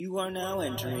You are now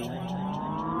entering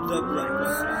the bright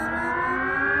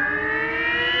side.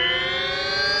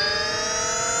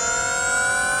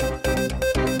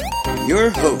 Your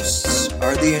hosts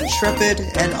are the intrepid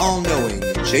and all-knowing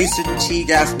Jason T.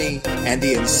 Gaffney and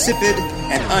the insipid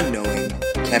and unknowing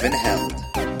Kevin Held.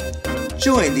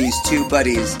 Join these two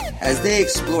buddies as they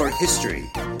explore history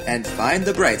and find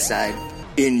the bright side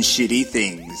in shitty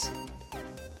things.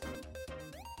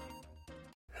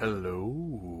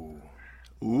 Hello.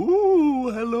 Ooh,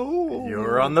 hello.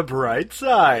 You're on the bright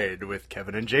side with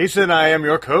Kevin and Jason. I am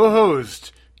your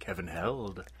co-host, Kevin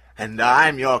Held. And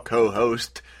I'm your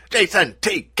co-host, Jason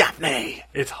T. Gaffney.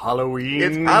 It's Halloween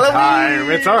It's Halloween.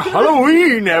 time. It's our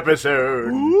Halloween episode.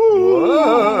 Ooh.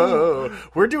 Whoa.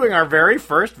 We're doing our very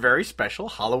first, very special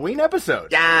Halloween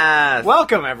episode. Yes.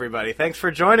 Welcome, everybody. Thanks for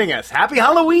joining us. Happy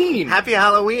Halloween. Happy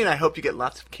Halloween. I hope you get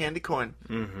lots of candy corn.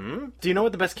 Mm-hmm. Do you know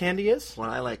what the best candy is? Well,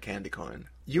 I like candy corn.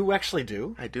 You actually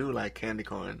do? I do like candy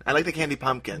corn. I like the candy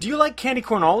pumpkin. Do you like candy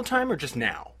corn all the time or just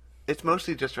now? It's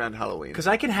mostly just around Halloween. Because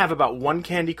I can have about one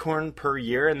candy corn per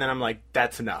year, and then I'm like,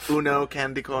 that's enough. Uno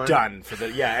candy corn. Done for the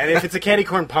and if it's a candy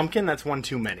corn pumpkin, that's one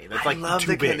too many. That's like I love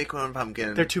too the big. candy corn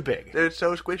pumpkin. They're too big. They're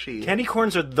so squishy. Candy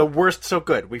corns are the worst. So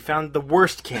good. We found the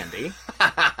worst candy.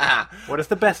 What is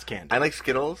the best candy? I like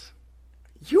Skittles.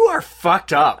 You are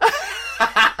fucked up.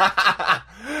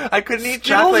 I couldn't eat Skittles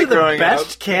chocolate are the growing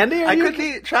best up. candy. I couldn't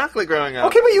eat chocolate growing up.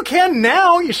 Okay, but you can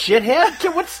now. You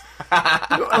shithead. What's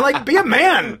like? Be a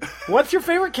man. What's your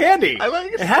favorite candy? I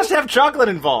like it has to have chocolate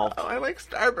involved. Oh, I like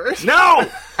Starburst. No,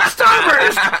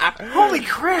 Starburst. Holy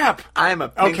crap. I'm a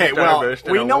pink Okay, well, Starburst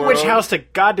in we a know which world- house to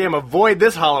goddamn avoid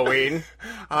this Halloween.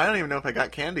 Oh, I don't even know if I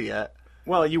got candy yet.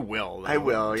 Well, you will. Though. I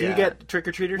will, Do yeah. you get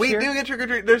trick-or-treaters We here? do get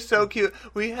trick-or-treat. They're so cute.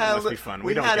 We have. must be fun. We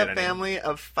We don't had get a any. family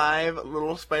of 5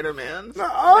 little Spider-Mans.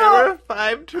 Oh! They were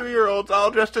 5 2-year-olds all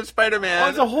dressed as Spider-Man. Oh,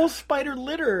 it's a whole spider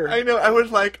litter. I know. I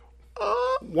was like,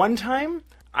 oh. One time,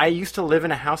 I used to live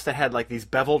in a house that had like these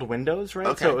beveled windows, right?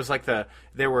 Okay. So it was like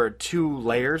there were 2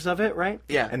 layers of it, right?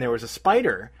 Yeah. And there was a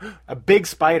spider, a big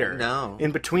spider, No.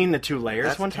 in between the 2 layers.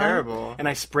 That's one time, terrible. and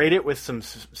I sprayed it with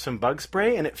some bug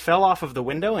spray, and it fell off of the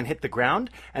window and hit the ground.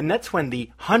 And that's when the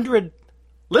 100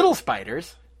 little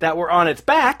spiders that were on its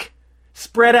back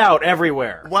spread out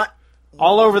everywhere, What?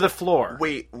 all over the floor.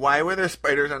 Wait, why were there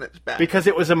spiders on its back? Because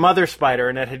it was a mother spider,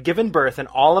 and it had given birth, and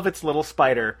all of its little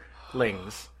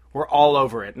spiderlings were all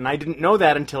over it. And I didn't know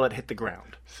that until it hit the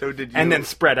ground. So did you... And then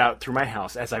spread out through my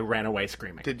house as I ran away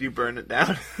screaming. Did you burn it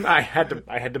down? I had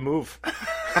to move.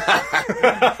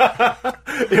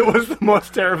 It was the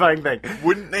most terrifying thing.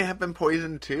 Wouldn't they have been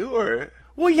poisoned too, or...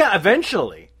 Well, yeah,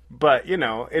 eventually. But, you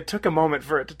know, it took a moment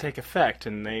for it to take effect,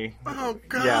 and they... Oh,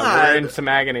 God. Yeah, we were in some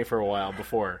agony for a while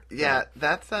before. Yeah,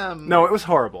 that's, No, it was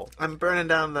horrible. I'm burning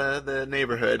down the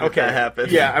neighborhood if Okay. that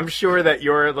happened. Yeah, I'm sure that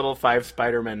your little 5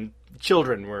 Spider-Man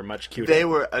children were much cuter. They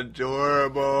were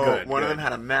adorable. Good, One of good. them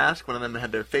had a mask. One of them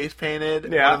had their face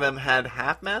painted. Yeah. One of them had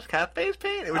half mask, half face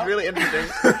paint. It was really interesting.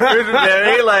 It was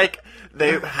very, like,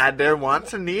 they had their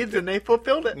wants and needs, and they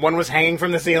fulfilled it. One was hanging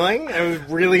from the ceiling and was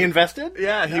really invested.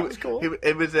 Yeah, that was cool.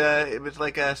 It was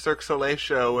like a Cirque du Soleil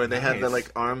show where they had the, Nice.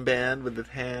 like, armband with his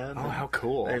hand. Oh, how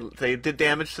cool. They did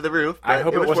damage to the roof, but I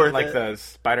hope it was wasn't worth like it. the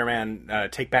Spider-Man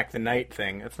Take Back the Night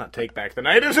thing. That's not Take Back the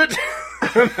Night, is it?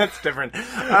 That's different.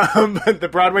 But the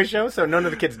Broadway show, so none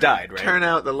of the kids died, right? Turn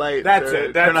out the lights. That's or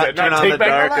it, that's turn, it. Turn Not on Take the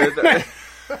Back dark. the Night.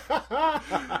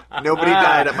 Nobody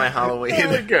died at my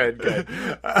Halloween. Good.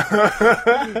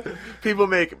 People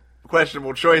make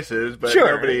questionable choices, but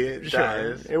Sure. nobody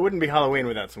dies. It wouldn't be Halloween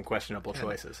without some questionable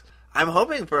choices. I'm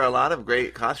hoping for a lot of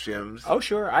great costumes. Oh,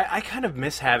 sure. I kind of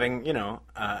miss having, you know,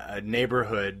 a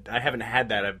neighborhood. I haven't had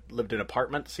that. I've lived in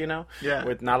apartments, you know, Yeah.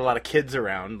 with not a lot of kids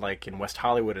around, like in West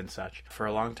Hollywood and such, for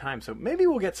a long time. So maybe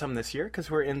we'll get some this year because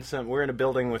we're in a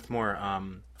building with more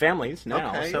families now.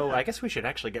 Okay, so yeah. I guess we should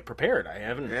actually get prepared. I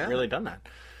haven't Yeah. really done that.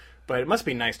 But it must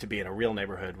be nice to be in a real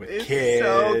neighborhood with It's kids.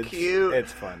 so cute.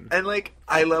 It's fun. And, like,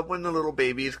 I love when the little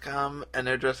babies come and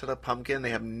they're dressed as a pumpkin.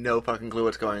 They have no fucking clue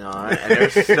what's going on. And they're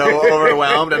so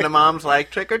overwhelmed. And the mom's like,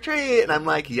 trick or treat. And I'm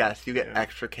like, yes, you get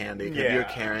extra candy because Yeah. you're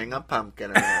carrying a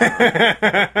pumpkin around.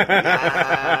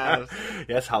 Yes.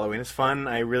 Yes, Halloween is fun.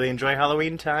 I really enjoy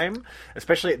Halloween time,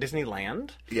 especially at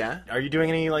Disneyland. Yeah. Are you doing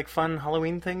any like fun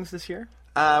Halloween things this year?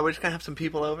 We're just going to have some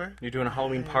people over. You're doing a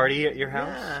Halloween party at your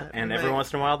house, Yeah, and like- every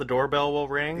once in a while the doorbell will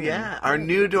ring. Yeah. Our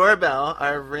new doorbell,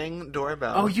 our Ring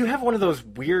doorbell. Oh, you have one of those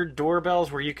weird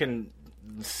doorbells where you can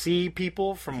see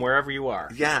people from wherever you are.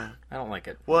 Yeah. I don't like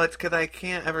it. Well, it's because I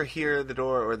can't ever hear the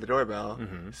door or the doorbell.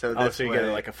 Mm-hmm. So so you get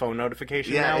like a phone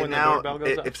notification now when the doorbell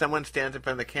goes off? If someone stands in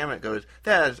front of the camera, it goes,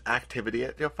 there's activity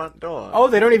at your front door. Oh,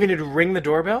 they don't even need to ring the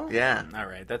doorbell? Yeah. All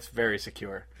right, that's very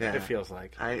secure. Yeah. It feels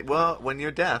like. Well, when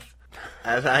you're deaf,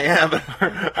 as I am.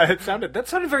 That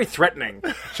sounded very threatening,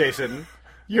 Jason.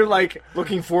 You're like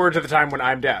looking forward to the time when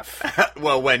I'm deaf.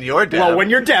 Well, when you're deaf. Well, when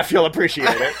you're deaf, you'll appreciate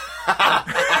it.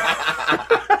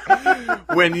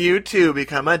 When you two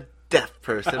become a deaf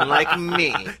person like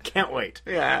me. Can't wait.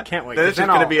 Yeah. Can't wait. Then it's just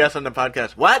going to be us on the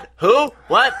podcast. What? Who?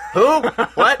 What? Who?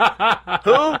 What?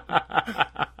 Who?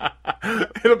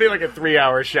 It'll be like a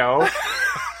 3-hour show.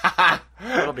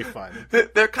 It'll be fun.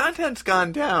 Their content's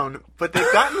gone down, but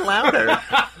they've gotten louder.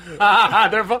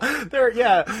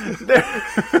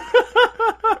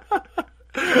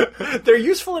 Their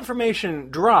useful information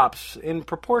drops in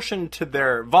proportion to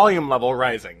their volume level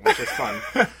rising, which is fun.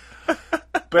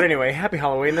 But anyway, happy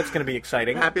Halloween. That's going to be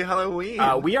exciting. Happy Halloween.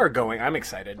 I'm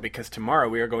excited because tomorrow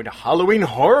we are going to Halloween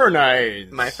Horror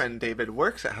Nights. My friend David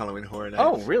works at Halloween Horror Nights.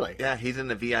 Oh, really? Yeah, he's in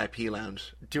the VIP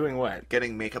lounge. Doing what?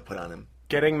 Getting makeup put on him.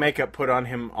 Getting makeup put on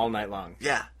him all night long.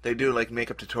 Yeah, they do like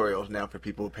makeup tutorials now for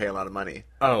people who pay a lot of money.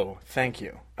 Oh, thank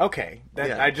you. Okay.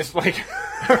 Yeah. I just like,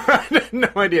 I had no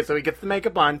idea. So he gets the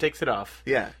makeup on, takes it off.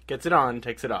 Yeah. Gets it on,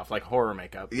 takes it off. Like horror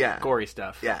makeup. Yeah. Gory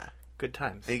stuff. Yeah. Good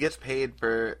times. And he gets paid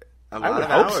for a lot I would of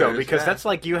hope hours. so, because yeah. that's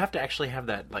like, you have to actually have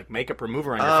that like makeup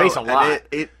remover on your face a lot.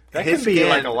 That his can be skin,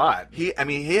 like a lot. He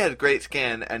has great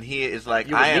skin, and he is like,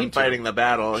 You would I am need to. fighting the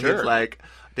battle. Sure. He's like,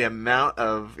 the amount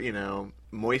of,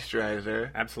 moisturizer.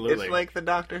 Absolutely. It's like the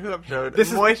Doctor Who episode.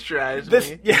 This is- Moisturize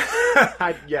me. Yeah.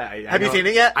 I Have you know- seen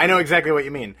it yet? I know exactly what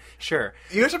you mean. Sure.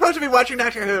 You're supposed to be watching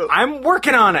Doctor Who. I'm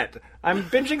working on it. I'm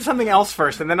binging something else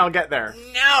first, and then I'll get there.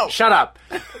 No! Shut up.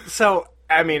 So,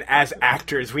 I mean, as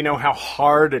actors, we know how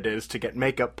hard it is to get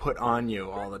makeup put on you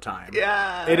all the time.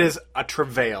 Yeah. It is a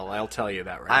travail, I'll tell you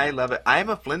that right I now. love it. I'm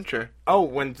a flincher. Oh,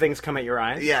 when things come at your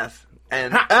eyes? Yes.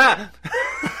 And...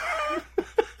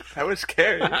 I was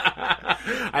scared.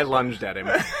 I lunged at him.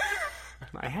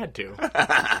 I had to.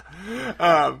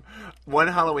 One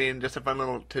Halloween, just a fun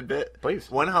little tidbit. Please.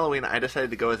 One Halloween, I decided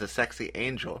to go as a sexy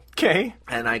angel. Okay.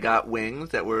 And I got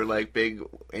wings that were like big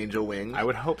angel wings. I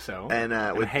would hope so. And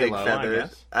with a halo, big feathers. I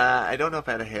guess. I don't know if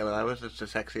I had a halo. I was just a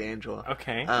sexy angel.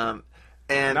 Okay.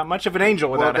 And Not much of an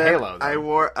angel without a then halo, though. I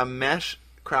wore a mesh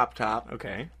crop top.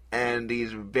 Okay. And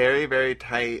these very, very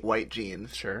tight white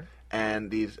jeans. Sure.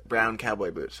 And these brown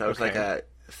cowboy boots. So I was like a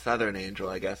southern angel,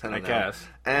 I guess. I don't know. guess.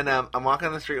 And I'm walking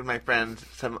on the street with my friends,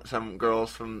 some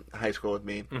girls from high school with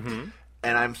me. Mm-hmm.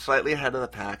 And I'm slightly ahead of the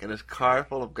pack, and this car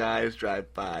full of guys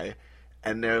drive by,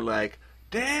 and they're like,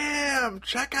 damn,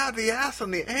 check out the ass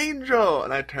on the angel.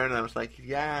 And I turned and I was like,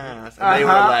 yes. And they were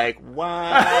like,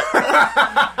 what?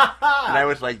 And I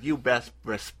was like, you best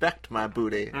respect my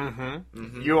booty. Mm-hmm.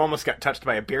 Mm-hmm. You almost got touched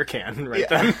by a beer can right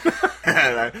then.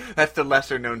 That's the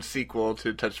lesser known sequel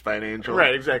to Touched by an Angel.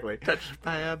 Right, exactly. Touched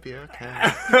by a beer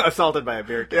can. Assaulted by a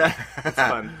beer can. Yeah. That's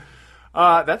fun.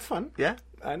 That's fun. Yeah.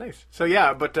 Nice. So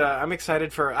yeah, but I'm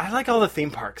excited I like all the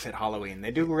theme parks at Halloween.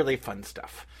 They do really fun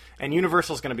stuff. And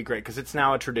Universal's going to be great because it's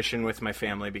now a tradition with my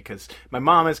family because my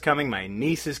mom is coming, my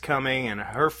niece is coming, and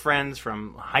her friends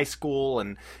from high school,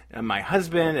 and my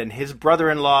husband and his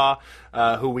brother-in-law,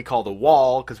 who we call the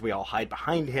Wall because we all hide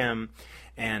behind him,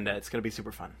 and it's going to be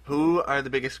super fun. Who are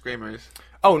the biggest screamers?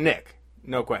 Oh, Nick.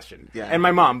 No question. Yeah. And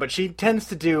my mom, but she tends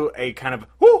to do a kind of,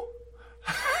 whoo!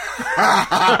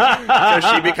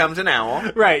 So she becomes an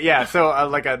owl. Right, yeah. So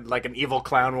like an evil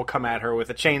clown will come at her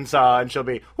with a chainsaw, and she'll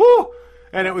be whoo.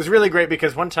 And it was really great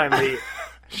because one time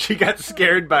she got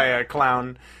scared by a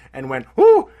clown and went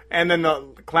whoo, and then the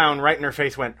clown right in her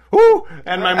face went whoo,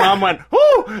 and my mom went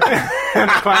whoo, and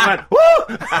the clown went whoo.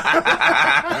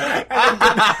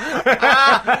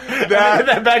 And then did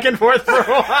that back and forth for a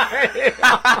while.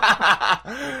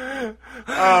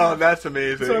 Oh, that's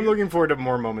amazing. So I'm looking forward to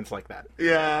more moments like that.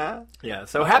 Yeah. Yeah,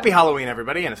 so happy Halloween,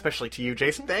 everybody, and especially to you,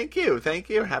 Jason. Thank you. Thank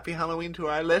you. Happy Halloween to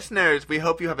our listeners. We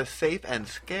hope you have a safe and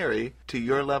scary, to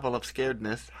your level of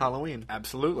scaredness, Halloween.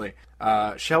 Absolutely.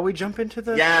 Shall we jump into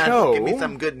the Yes, show? give me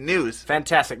some good news.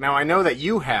 Fantastic. Now, I know that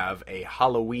you have a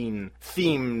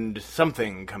Halloween-themed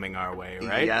something coming our way,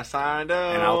 right? Yes, I do.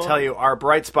 And I'll tell you, our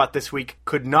bright spot this week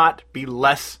could not be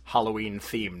less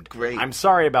Halloween-themed. Great. I'm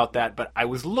sorry about that, but I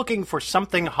was looking for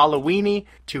something Halloween-y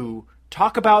to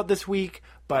talk about this week,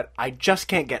 but I just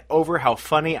can't get over how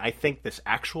funny I think this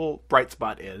actual bright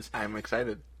spot is. I'm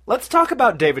excited. Let's talk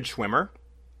about David Schwimmer.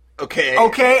 Okay.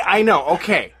 Okay, I know.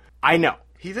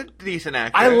 He's a decent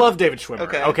actor. I love David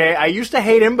Schwimmer. Okay. I used to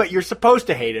hate him, but you're supposed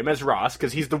to hate him as Ross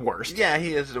because he's the worst. Yeah,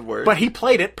 he is the worst. But he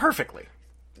played it perfectly.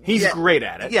 He's great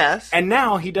at it. Yes. And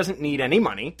now he doesn't need any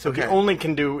money, so Okay.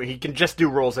 he can just do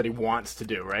roles that he wants to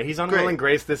do, right? He's on Will and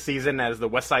Grace this season as the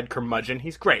West Side curmudgeon.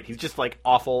 He's great. He's just, like,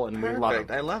 awful, and we love him.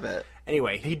 I love it.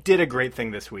 Anyway, he did a great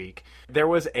thing this week. There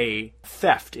was a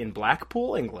theft in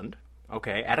Blackpool, England,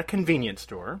 at a convenience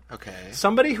store. Okay.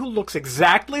 Somebody who looks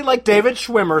exactly like David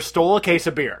Schwimmer stole a case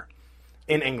of beer.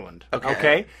 In England,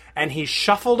 okay? And he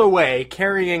shuffled away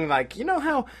carrying, like, you know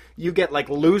how you get, like,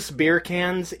 loose beer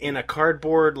cans in a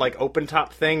cardboard, like,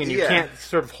 open-top thing, and you can't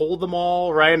sort of hold them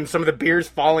all, right? And some of the beer's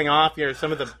falling off,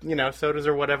 some of the, sodas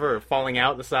or whatever are falling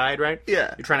out the side, right?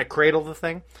 Yeah. You're trying to cradle the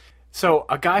thing. So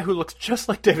a guy who looks just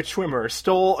like David Schwimmer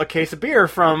stole a case of beer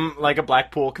from, like, a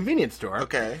Blackpool convenience store.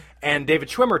 Okay. And David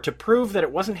Schwimmer, to prove that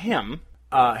it wasn't him...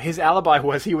 his alibi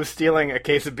was he was stealing a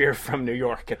case of beer from New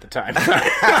York at the time.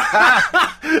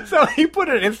 So he put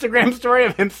an Instagram story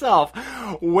of himself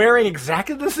wearing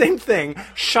exactly the same thing,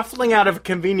 shuffling out of a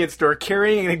convenience store,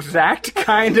 carrying an exact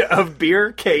kind of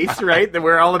beer case, right,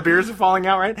 where all the beers are falling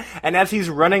out, right? And as he's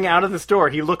running out of the store,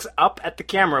 he looks up at the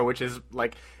camera, which is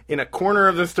like in a corner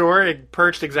of the store,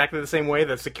 perched exactly the same way,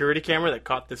 the security camera that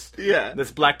caught this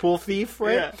Blackpool thief,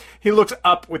 right? Yeah. He looks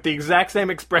up with the exact same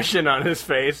expression on his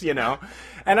face,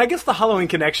 And I guess the Halloween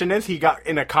connection is he got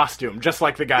in a costume, just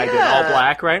like the guy did, all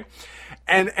black, right?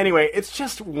 And anyway, it's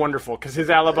just wonderful because his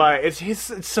alibi it's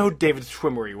so David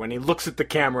Schwimmery when he looks at the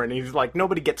camera and he's like,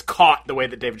 nobody gets caught the way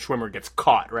that David Schwimmer gets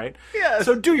caught, right? Yeah.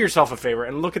 So do yourself a favor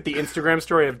and look at the Instagram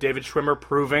story of David Schwimmer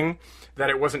proving that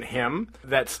it wasn't him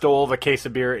that stole the case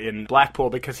of beer in Blackpool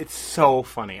because it's so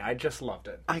funny. I just loved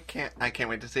it. I can't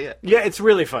wait to see it. Yeah, it's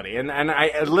really funny. And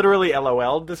I literally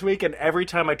LOL'd this week, and every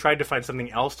time I tried to find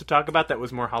something else to talk about that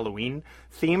was more Halloween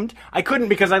themed, I couldn't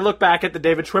because I looked back at the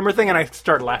David Schwimmer thing and I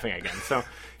started laughing again. So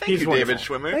Thank you, wonderful. David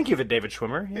Schwimmer. Thank you for David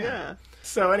Schwimmer. Yeah.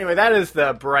 So anyway, that is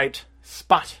the bright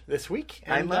spot this week.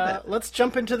 I love it. Let's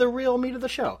jump into the real meat of the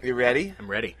show. You ready? I'm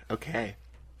ready. Okay.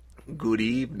 Good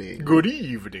evening. Good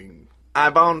evening. I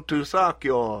want to suck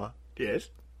your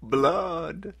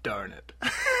blood. Darn it.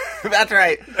 That's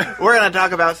right. We're going to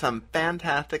talk about some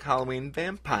fantastic Halloween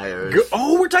vampires.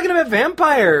 We're talking about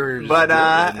vampires. But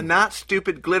not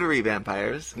stupid glittery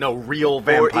vampires. No, real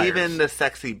vampires. Or even the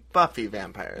sexy Buffy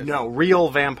vampires. No, real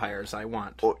vampires I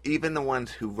want. Or even the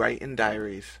ones who write in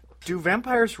diaries. Do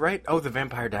vampires write? Oh, the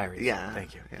Vampire Diaries. Yeah.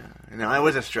 Thank you. Yeah. No, it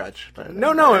was a stretch. But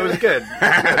No, it was good.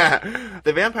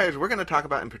 The vampires we're going to talk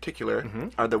about in particular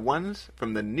are the ones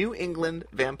from the New England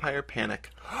Vampire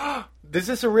Panic. Is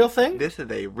this a real thing? This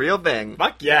is a real thing.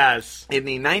 Fuck yes. In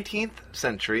the 19th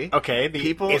century. Okay.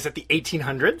 Is it the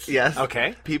 1800s? Yes.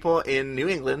 Okay. People in New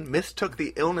England mistook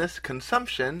the illness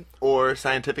consumption, or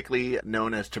scientifically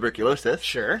known as tuberculosis.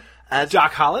 Sure. As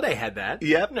Doc Holliday had that.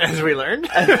 Yep. As we learned.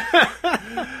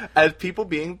 As people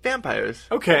being vampires.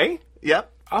 Okay.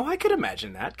 Yep. Oh, I could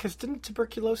imagine that, because didn't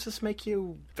tuberculosis make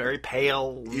you very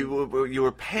pale? You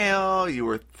were pale, you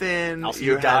were thin. Also,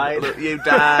 you died. You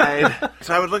died.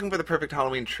 So I was looking for the perfect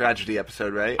Halloween tragedy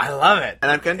episode, right? I love it. And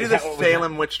I'm going to do the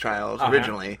Salem witch trials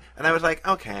originally. And I was like,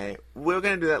 okay, we're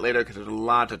going to do that later because there's a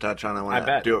lot to touch on. I want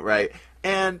to do it right.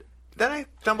 And then I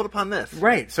stumbled upon this.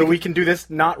 Right, so we can do this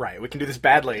not right. We can do this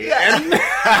badly. Yeah.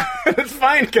 And it's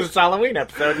fine because it's a Halloween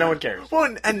episode. No one cares.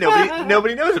 Well, and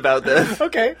nobody knows about this.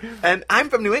 Okay. And I'm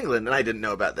from New England, and I didn't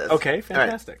know about this. Okay,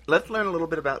 fantastic. Right, let's learn a little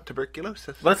bit about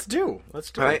tuberculosis. Let's do All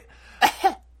right.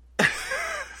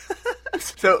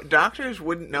 So doctors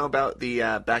wouldn't know about the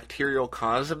bacterial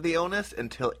cause of the illness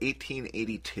until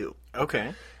 1882.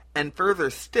 Okay. And further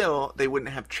still, they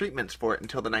wouldn't have treatments for it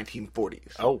until the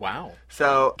 1940s. Oh, wow.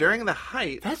 So, during the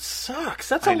height... That sucks.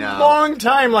 That's a long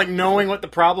time, like, knowing what the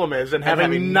problem is and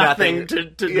having nothing to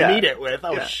meet it with.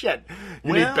 Oh, shit.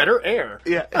 You need better air.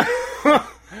 Yeah.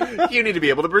 You need to be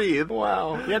able to breathe.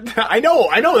 Wow. Yeah, I know.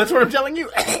 That's what I'm telling you.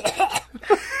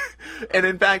 And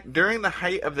in fact, during the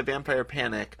height of the vampire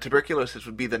panic, tuberculosis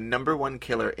would be the #1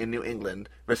 killer in New England,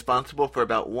 responsible for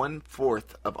about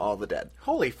 1/4 of all the dead.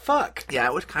 Holy fuck. Yeah,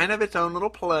 it was kind of its own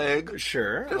little plague.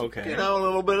 Sure, Just, okay. a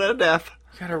little bit of death.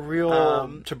 You got a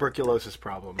real tuberculosis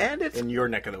problem and it's, in your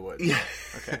neck of the woods. Yeah.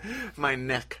 Okay. My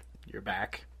neck. Your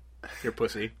back. Your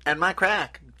pussy. And my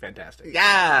crack. Fantastic.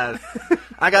 Yes.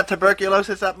 I got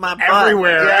tuberculosis up my butt.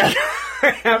 Everywhere. Yeah. I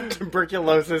have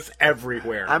tuberculosis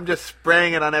everywhere. I'm just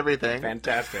spraying it on everything.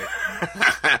 Fantastic.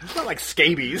 It's not like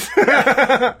scabies,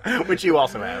 which you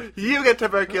also have. You get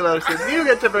tuberculosis. You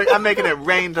get tuberculosis. I'm making it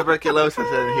rain tuberculosis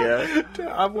in here.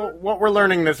 What we're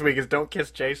learning this week is don't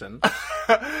kiss Jason.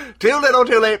 Too little,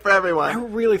 too late for everyone. I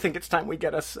really think it's time we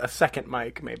get us a second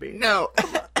mic, maybe. No.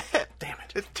 Damn it.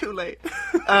 It's too late.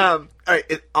 All right.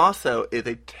 It also is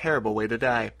a terrible way to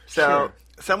die. So,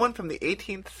 someone from the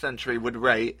 18th century would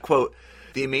write, quote,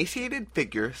 "The emaciated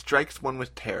figure strikes one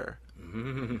with terror.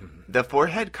 The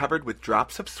forehead covered with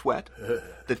drops of sweat,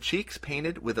 the cheeks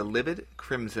painted with a livid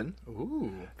crimson,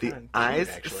 the eyes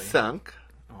sunk,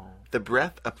 the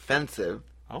breath offensive,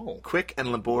 quick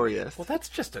and laborious." Well,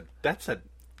 that's a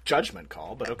judgment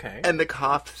call, but okay. "And the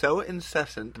cough so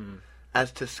incessant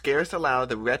as to scarce allow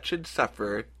the wretched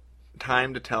sufferer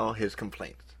time to tell his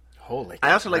complaints." Holy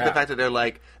I also like the crap. fact that they're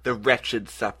like, the wretched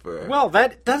sufferer. Well,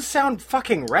 that does sound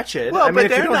fucking wretched. Well, I mean, but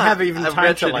if you they're don't not have even a time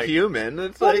wretched to like human.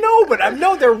 It's Well, like, no, but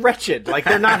no, they're wretched. Like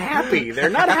they're not happy. They're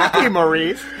not happy,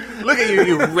 Maurice. look at you,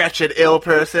 you wretched ill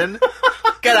person.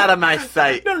 Get out of my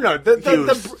sight. No. You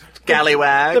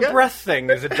scallywag. The breath thing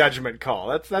is a judgment call.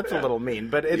 That's a little mean,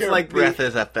 but it's Your like breath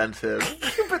is offensive.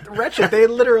 But wretched. They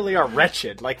literally are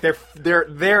wretched. Like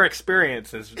their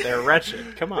experience is they're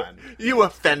wretched. Come on. You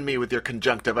offend me with your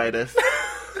conjunctivitis.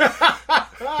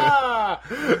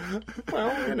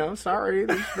 Well, sorry.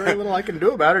 There's very little I can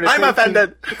do about it. I'm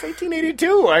offended. It's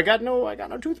 1882. I got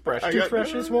no toothbrush.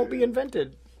 Toothbrushes won't be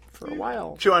invented for a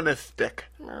while. Chew on this stick.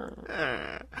 All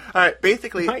right,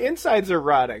 basically... My insides are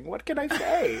rotting. What can I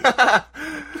say?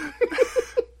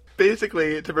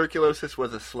 Basically, tuberculosis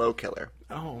was a slow killer.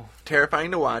 Oh.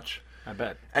 Terrifying to watch. I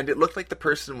bet. And it looked like the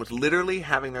person was literally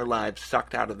having their lives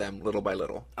sucked out of them little by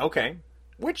little. Okay.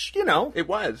 Which, It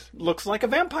was. looks like a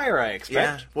vampire, I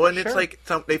expect. Yeah. Well, and it's Sure. like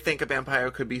they think a vampire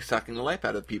could be sucking the life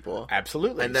out of people.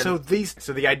 Absolutely. And then- so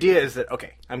the idea is that,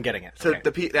 okay, I'm getting it. So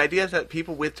Okay. the idea is that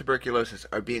people with tuberculosis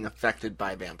are being affected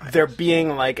by vampires. They're being,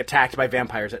 like, attacked by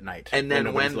vampires at night. and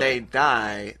then when nobody's they looking.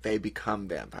 die, they become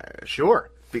vampires. Sure.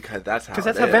 Because that's how Because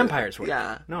that's it how is. vampires work.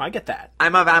 Yeah. No, I get that.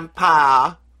 I'm a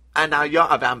vampire, and now you're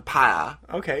a vampire.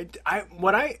 Okay.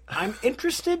 I'm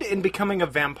interested in becoming a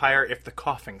vampire if the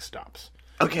coughing stops.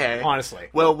 Okay. Honestly.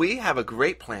 Well, we have a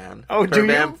great plan Oh, for do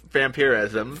you?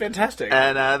 vampirism. Fantastic.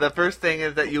 And the first thing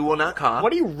is that you will not cough.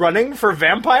 What are you running for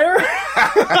vampire?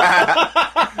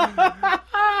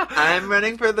 I'm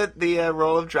running for the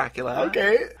role of Dracula.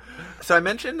 Okay. So I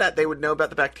mentioned that they would know about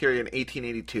the bacteria in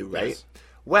 1882, right? Yes.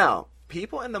 Well,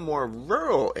 people in the more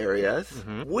rural areas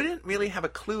wouldn't really have a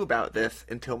clue about this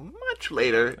until much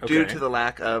later due Okay. to the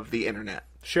lack of the internet.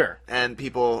 Sure. And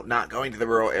people not going to the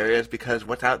rural areas because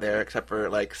what's out there except for,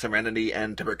 like, Serenity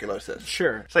and tuberculosis.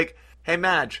 Sure. It's like, hey,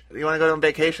 Madge, you want to go on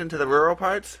vacation to the rural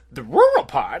parts? The rural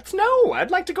parts? No, I'd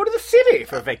like to go to the city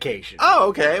for vacation. Oh,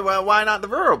 okay. Well, why not the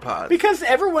rural parts? Because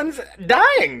everyone's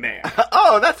dying there.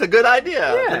 Oh, that's a good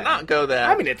idea. Yeah. To not go there.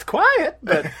 I mean, it's quiet,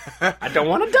 but I don't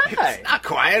want to die. It's not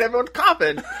quiet. Everyone's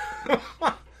coughing.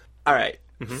 All right.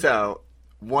 So,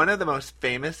 one of the most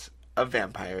famous of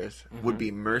vampires would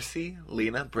be Mercy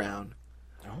Lena Brown,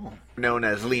 known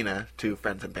as Lena to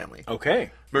friends and family.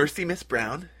 Okay. Mercy Miss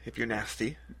Brown, if you're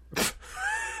nasty.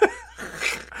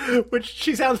 Which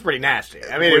she sounds pretty nasty.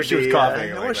 I mean, if she was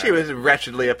coughing. Well, like she that. was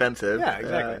wretchedly offensive. Yeah,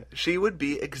 exactly. She would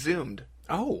be exhumed.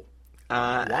 Oh.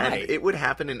 Why? And it would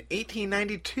happen in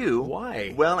 1892.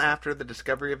 Why? Well after the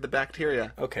discovery of the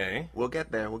bacteria. Okay. We'll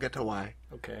get there. We'll get to why.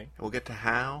 Okay. We'll get to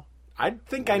how. I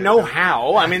think I know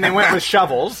how. I mean, they went with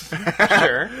shovels.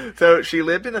 Sure. So she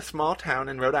lived in a small town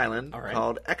in Rhode Island All right.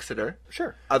 called Exeter.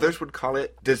 Sure. Others would call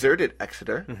it deserted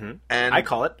Exeter. And I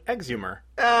call it exhumer.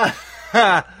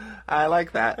 I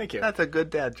like that. Thank you. That's a good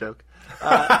dad joke.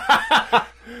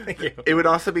 Thank you. It would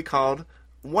also be called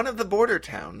one of the border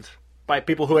towns. By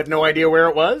people who had no idea where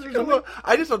it was or something? Well,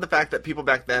 I just love the fact that people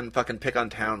back then fucking pick on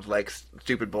towns like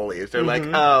stupid bullies. They're like,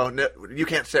 oh, no, you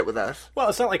can't sit with us. Well,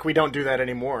 it's not like we don't do that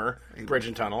anymore. Bridge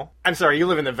and tunnel. I'm sorry, you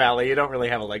live in the valley. You don't really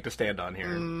have a leg to stand on here.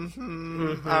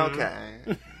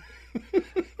 Okay.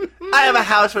 I have a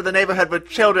house for the neighborhood with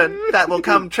children that will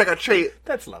come trick or treat.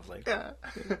 That's lovely. Yeah.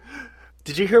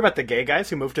 Did you hear about the gay guys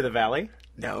who moved to the valley?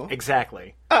 No.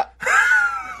 Exactly.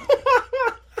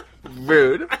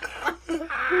 Rude.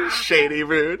 Shady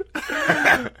rude.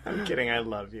 I'm kidding. I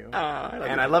love you.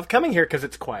 And I love coming here because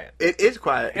it's quiet. It is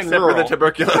quiet, And except for the rural.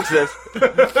 tuberculosis.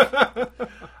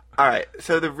 All right.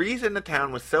 So the reason the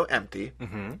town was so empty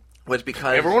was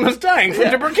because Everyone was dying from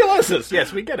Yeah. tuberculosis.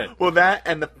 Yes, we get it. Well, that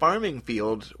and the farming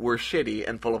fields were shitty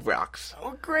and full of rocks.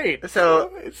 Oh, great.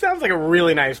 So- it sounds like a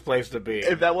really nice place to be.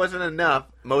 If that wasn't enough,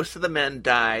 most of the men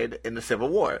died in the Civil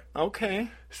War. Okay.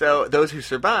 So those who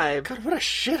survived God, what a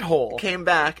shithole. came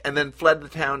back and then fled the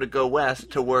town to go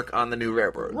west to work on the new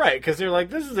railroad. Right, because they're like,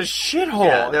 this is a shithole.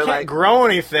 Yeah, I they're can't like- grow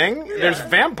anything. There's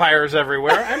vampires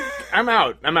everywhere. I'm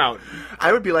out. I'm out.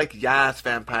 I would be like, yes,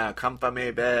 vampire, come for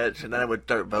me, bitch. And then I would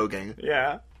start voguing.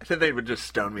 Yeah. I think they would just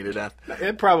stone me to death.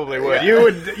 It probably would.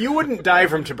 You wouldn't die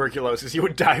from tuberculosis. You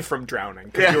would die from drowning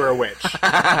because you were a witch.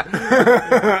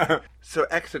 So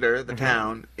Exeter, the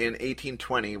town, in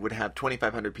 1820 would have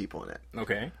 2,500 people in it.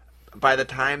 Okay. By the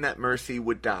time that Mercy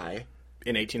would die...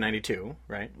 In 1892,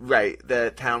 right? Right. The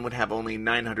town would have only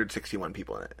 961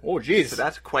 people in it. Oh, geez. So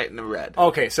that's quite in the red.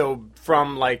 Okay, so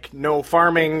from, like, no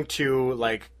farming to,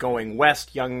 like, going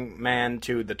west, young man,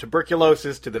 to the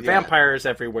tuberculosis, to the vampires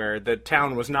everywhere, the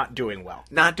town was not doing well.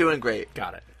 Not doing great.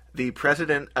 Got it. The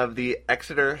president of the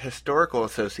Exeter Historical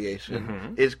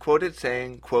Association is quoted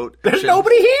saying, quote... There's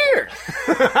nobody here!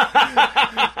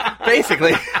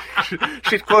 Basically,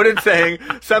 she's quoted saying,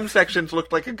 some sections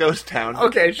looked like a ghost town.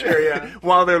 Okay, sure, yeah.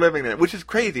 While they're living there, which is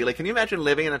crazy. Like, can you imagine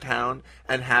living in a town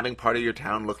and having part of your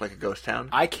town look like a ghost town?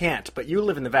 I can't, but you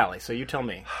live in the valley, so you tell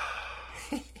me.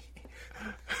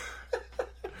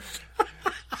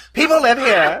 People live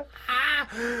here.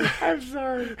 I'm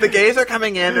sorry. The gays are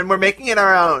coming in, and we're making it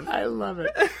our own. I love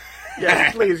it.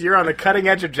 Yes, please, you're on the cutting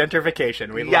edge of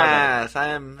gentrification. We love it. Yes, I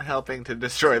am helping to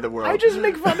destroy the world. I just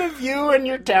make fun of you and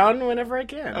your town whenever I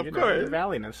can. Of course. Your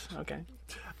valleyness. Okay.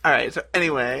 All right, so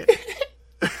anyway...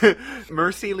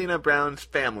 Mercy Lena Brown's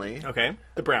family... Okay,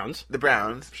 the Browns. The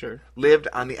Browns... Sure. ...lived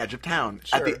on the edge of town.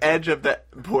 Sure. At the edge of the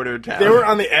border town. They were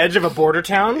on the edge of a border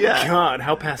town? Yeah. God,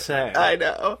 how passé. I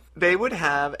know. They would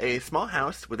have a small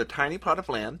house with a tiny plot of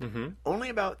land, only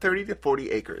about 30 to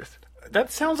 40 acres.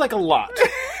 That sounds like a lot.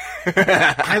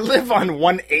 I live on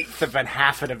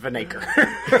 1/8 of an acre.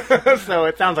 So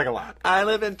it sounds like a lot. I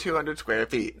live in 200 square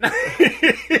feet.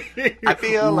 I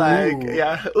feel like,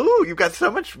 you've got so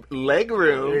much leg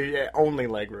room. Yeah, only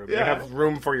leg room. Yeah. You have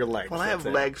room for your legs. Well, I have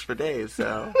legs for days,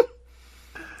 so.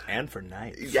 And for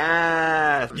nights.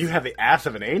 Yes. You have the ass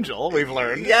of an angel, we've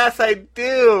learned. Yes, I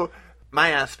do. My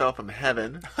ass fell from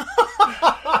heaven.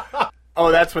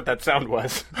 Oh, that's what that sound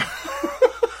was.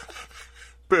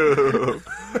 Boo.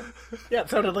 Yeah, it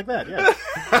sounded like that,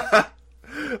 yeah.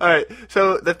 All right,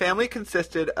 so the family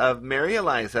consisted of Mary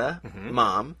Eliza,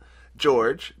 mom,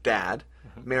 George, dad,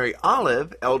 Mary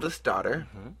Olive, eldest daughter,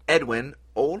 Edwin,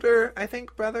 older, I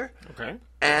think, brother,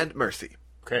 and Mercy.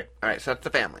 Okay. All right, so that's the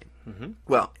family.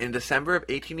 Well, in December of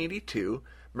 1882,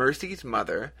 Mercy's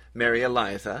mother, Mary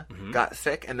Eliza, got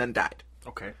sick and then died.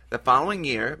 Okay. The following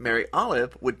year, Mary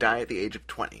Olive would die at the age of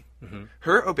 20.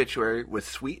 Her obituary was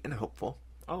sweet and hopeful.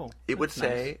 Oh, it would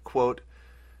say, quote,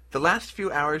 "The last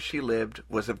few hours she lived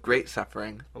was of great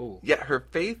suffering, yet her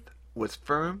faith was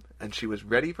firm and she was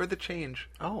ready for the change."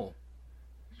 Oh.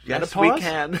 Yes, we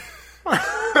can.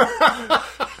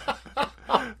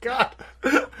 Oh, God.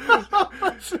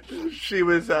 She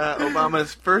was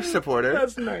Obama's first supporter.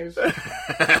 That's nice.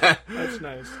 That's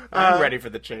nice. I'm ready for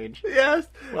the change. Yes.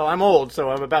 Well, I'm old, so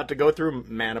I'm about to go through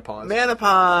menopause.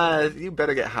 Menopause. You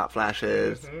better get hot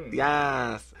flashes.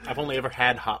 Yes. I've only ever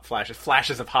had hot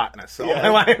flashes of hotness all my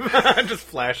life. Just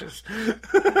flashes.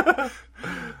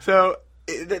 So,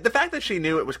 the fact that she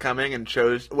knew it was coming and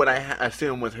chose what I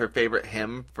assume was her favorite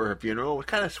hymn for her funeral was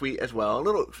kind of sweet as well. A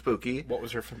little spooky. What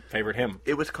was her favorite hymn?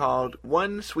 It was called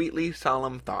One Sweetly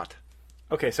Solemn Thought.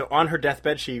 Okay, so on her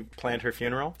deathbed she planned her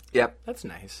funeral? Yep. That's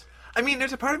nice. I mean,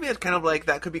 there's a part of me that's kind of like,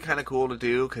 that could be kind of cool to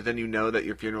do, because then you know that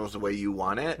your funeral's the way you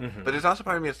want it. But there's also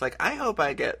part of me that's like, I hope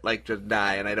I get, like, just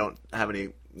die and I don't have any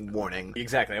warning.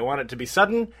 Exactly. I want it to be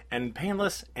sudden and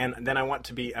painless, and then I want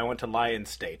to lie in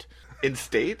state. In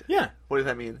state? Yeah. What does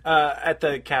that mean? At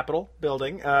the Capitol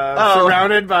building,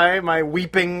 surrounded by my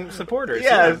weeping supporters.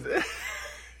 Yes.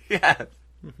 Yes.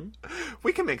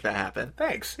 We can make that happen.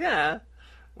 Thanks. Yeah.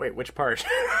 Wait, which part?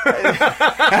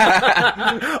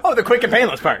 Oh, the quick and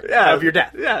painless part of your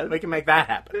death. Yeah. We can make that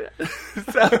happen.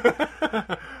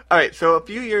 All right, so a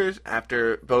few years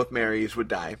after both Marys would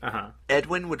die,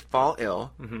 Edwin would fall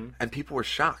ill, and people were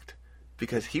shocked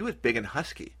because he was big and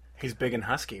husky. He's big and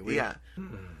husky.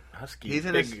 Husky. He's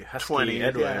in big, his husky 20s.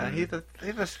 Edwin. Yeah,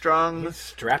 he's a strong... He's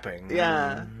strapping.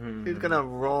 Yeah. He's going to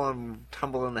roll and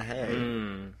tumble in the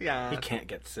hay. Yeah. He can't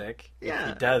get sick. Yeah. If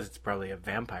he does, it's probably a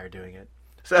vampire doing it.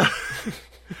 So,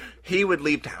 he would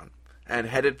leave town and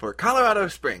headed for Colorado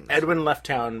Springs. Edwin left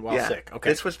town while sick. Okay.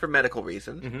 This was for medical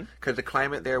reasons, because the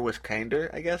climate there was kinder,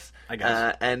 I guess.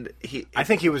 And I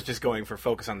think he was just going for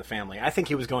focus on the family. I think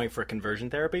he was going for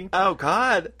conversion therapy. Oh,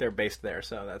 God. They're based there,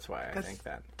 so that's why I think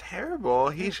that. Terrible.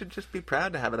 He should just be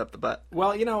proud to have it up the butt.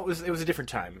 Well, you know, it was a different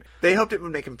time. They hoped it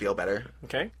would make him feel better.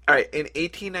 Okay. All right. In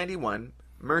 1891,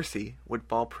 Mercy would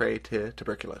fall prey to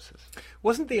tuberculosis.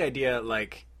 Wasn't the idea,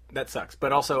 like, That sucks.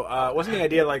 But also, wasn't the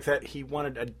idea like that he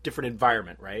wanted a different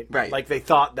environment, right? Right. Like they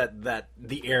thought that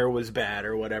the air was bad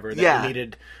or whatever. That Yeah. we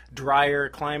needed drier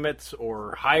climates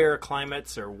or higher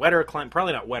climates or wetter climates.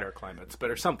 Probably not wetter climates, but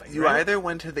or something. You right? either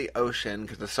went to the ocean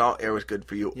because the salt air was good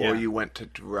for you, Yeah. or you went to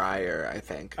drier, I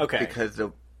think. Okay. Because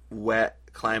the wet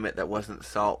climate that wasn't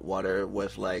salt water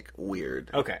was, like, weird.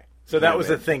 Okay. So that was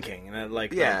the Humid. thinking.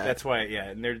 And Yeah. that's why, yeah.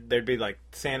 And there'd be like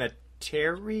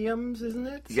sanitariums, isn't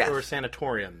it? Yes. Or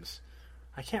sanatoriums.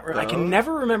 I can't. I Both? can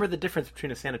never remember the difference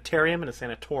between a sanitarium and a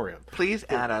sanatorium. Please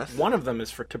add us. One of them is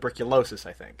for tuberculosis,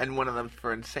 I think. And one of them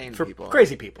for insane For people.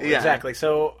 crazy people, Yeah. exactly.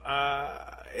 So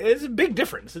it's a big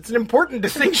difference. It's an important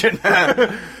distinction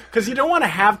because you don't want to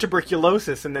have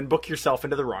tuberculosis and then book yourself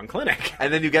into the wrong clinic.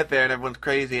 And then you get there and everyone's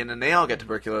crazy, and then they all get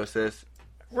tuberculosis.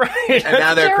 Right. And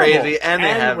now they're That's crazy, terrible. and they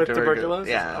have with tuberculosis. tuberculosis.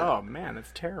 Yeah. Oh man,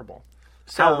 that's terrible.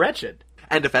 So- How wretched.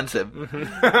 And offensive.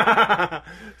 Mm-hmm.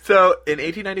 So, in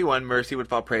 1891, Mercy would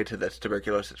fall prey to this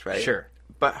tuberculosis, right? Sure.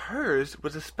 But hers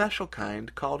was a special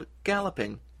kind called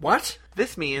galloping. What?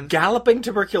 This means Galloping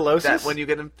tuberculosis? that when you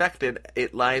get infected,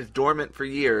 it lies dormant for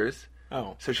years.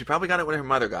 Oh. So she probably got it when her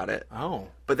mother got it. Oh.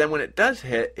 But then when it does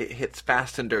hit, it hits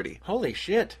fast and dirty. Holy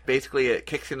shit. Basically, it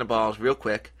kicks you in the balls real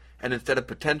quick, and instead of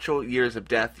potential years of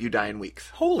death, you die in weeks.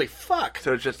 Holy fuck.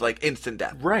 So it's just like instant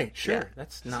death. Right, sure. Yeah.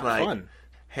 That's It's not like, fun.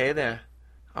 Hey there,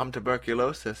 I'm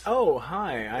tuberculosis. Oh,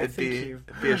 hi. It'd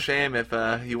be a shame if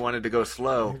you wanted to go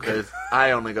slow, because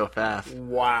I only go fast.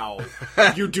 Wow.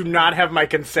 You do not have my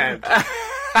consent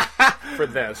for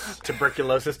this.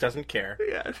 Tuberculosis doesn't care.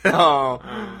 Yeah. No.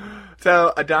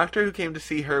 So a doctor who came to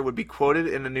see her would be quoted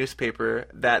in the newspaper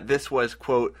that this was,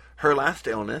 quote, her last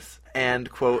illness, and,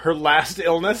 quote, Her last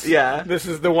illness? Yeah. This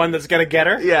is the one that's going to get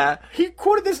her? yeah. He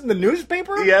quoted this in the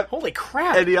newspaper? Yep. Holy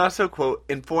crap. And he also, quote,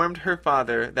 informed her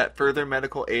father that further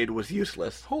medical aid was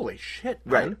useless. Holy shit,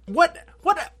 Right. man. What,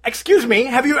 excuse me,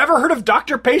 have you ever heard of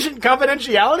doctor-patient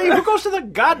confidentiality? Who goes to the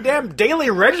goddamn Daily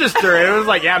Register and it was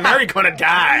like, yeah, Mary's gonna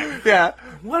die. Yeah.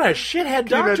 What a shithead Can you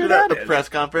doctor imagine that the is. press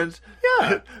conference?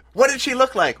 Yeah. What did she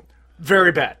look like?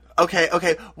 Very bad. Okay.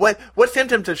 What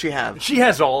symptoms did she have? She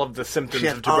has all of the symptoms She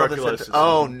has of all the tuberculosis. symptoms.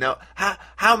 Oh, no.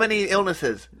 How many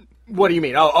illnesses? What do you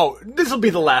mean? Oh, this will be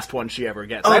the last one she ever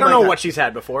gets. Oh I don't my know God. what she's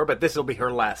had before, but this will be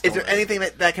her last Is there illness. anything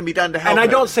that can be done to help And I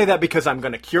her? don't say that because I'm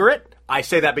going to cure it. I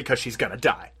say that because she's going to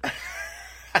die.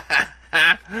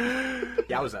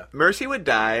 Yowza. Mercy would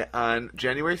die on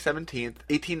January 17th,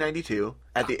 1892,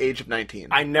 at the age of 19.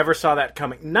 I never saw that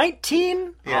coming.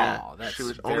 19? Yeah, Oh, that's she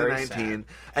was very only 19. sad.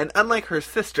 And unlike her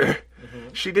sister,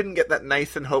 she didn't get that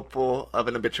nice and hopeful of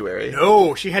an obituary.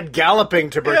 No, she had galloping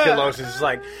tuberculosis. It's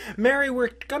like, Mary, we're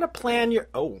going to plan your...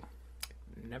 Oh,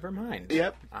 never mind.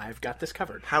 Yep. I've got this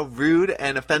covered. How rude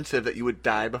and offensive that you would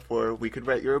die before we could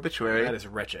write your obituary. That is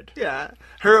wretched. Yeah.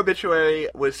 Her obituary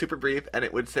was super brief, and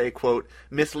it would say, quote,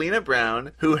 Miss Lena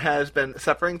Brown, who has been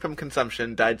suffering from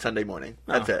consumption, died Sunday morning.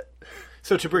 That's Oh. it.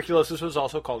 So tuberculosis was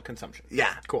also called consumption.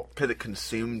 Yeah. Cool. Because it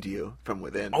consumed you from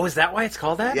within. Oh, is that why it's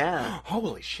called that? Yeah.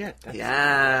 Holy shit. That's,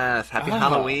 Yes. Happy Oh,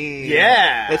 Halloween.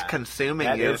 yeah. It's consuming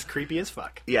That you. is creepy as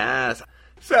fuck. Yes.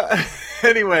 So,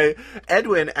 anyway,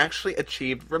 Edwin actually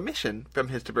achieved remission from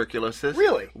his tuberculosis.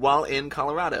 Really? While in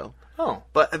Colorado. Oh.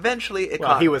 But eventually it Well,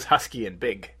 caught... he was husky and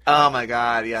big. Oh, my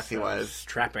God. Yes, he So was.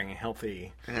 strapping,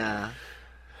 healthy. Yeah.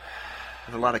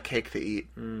 There's a lot of cake to eat.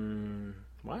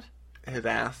 What? His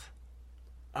ass.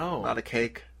 A Oh. lot of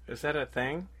cake. Is that a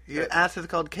thing? Your ass is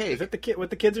called cake. Is that the kid? What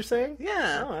the kids are saying?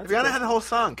 Yeah. Oh, that's Rihanna cool. had a whole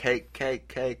song. Cake, cake,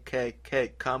 cake, cake,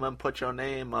 cake. Come and put your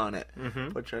name on it. Mm-hmm.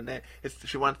 Put your name.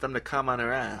 She wants them to come on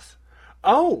her ass.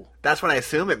 Oh, That's what I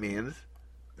assume it means.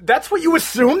 that's what you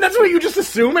assume? That's what you just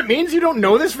assume it means? You don't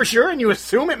know this for sure and you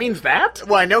assume it means that?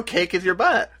 Well, I know cake is your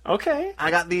butt. Okay. I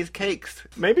got these cakes.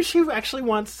 Maybe she actually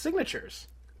wants signatures.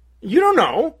 You don't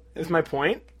know, is my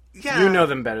point. Yeah. You know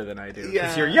them better than I do, because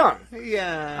Yeah. you're young.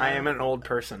 Yeah. I am an old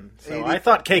person, so Maybe. I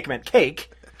thought cake meant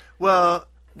cake. Well,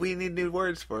 we need new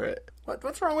words for it.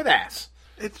 What's wrong with ass?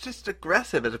 It's just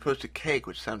aggressive as opposed to cake,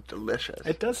 which sounds delicious.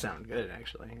 It does sound good,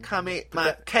 actually. Come eat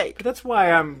my cake. But that's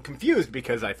why I'm confused,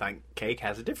 because I think cake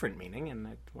has a different meaning,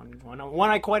 and one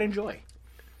I quite enjoy.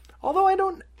 Although I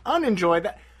don't unenjoy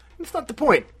that. That's not the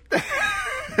point.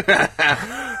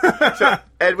 So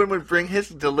Edwin would bring his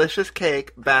delicious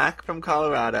cake back from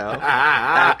Colorado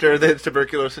after the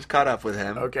tuberculosis caught up with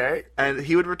him. Okay. And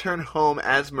he would return home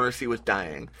as Mercy was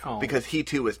dying Oh. because he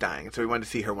too was dying. So he wanted to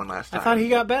see her one last I time. thought he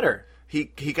got better. He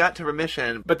got to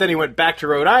remission. But then he went back to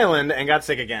Rhode Island and got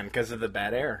sick again because of the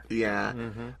bad air. Yeah.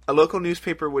 Mm-hmm. A local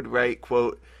newspaper would write,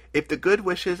 quote, if the good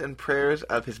wishes and prayers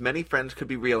of his many friends could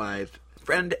be realized,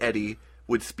 friend Eddie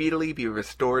would speedily be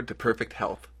restored to perfect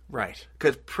health. Right.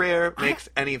 Because prayer makes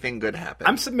anything good happen.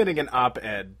 I'm submitting an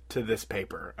op-ed to this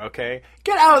paper, okay?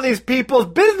 Get out of these people's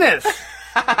business!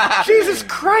 Jesus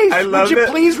Christ! I love Would you it.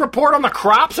 please report on the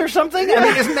crops or something? I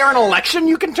mean, isn't there an election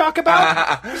you can talk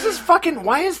about? This is fucking...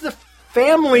 Why is the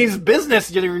family's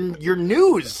business your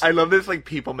news? I love this, like,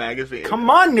 People magazine. Come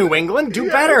on, New England, do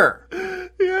better.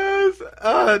 Yes.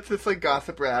 Oh, it's just like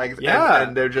gossip rags. Yeah.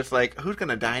 And they're just like, who's going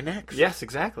to die next? Yes,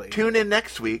 exactly. Tune in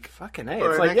next week. Fucking A. For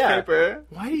It's our like, next yeah. paper.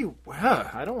 Why do you...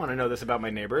 I don't want to know this about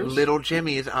my neighbors. Little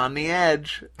Jimmy's on the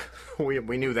edge. We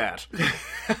knew that.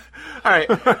 All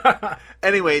right.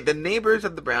 Anyway, the neighbors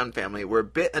of the Brown family were a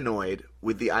bit annoyed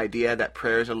with the idea that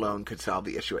prayers alone could solve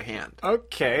the issue at hand.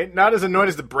 Okay, not as annoyed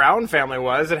as the Brown family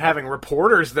was at having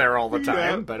reporters there all the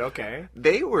time, but okay.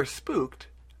 They were spooked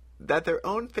that their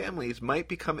own families might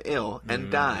become ill and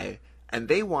die, and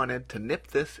they wanted to nip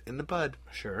this in the bud.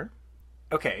 Sure.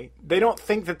 Okay, they don't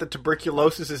think that the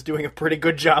tuberculosis is doing a pretty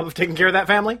good job of taking care of that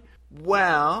family?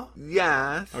 Well,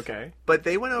 yes. Okay. But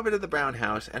they went over to the Brown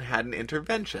house and had an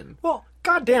intervention. Well,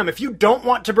 goddamn, if you don't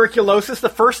want tuberculosis, the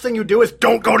first thing you do is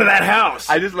don't go to that house.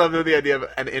 I just love the idea of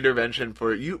an intervention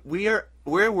for you. We're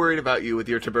worried about you with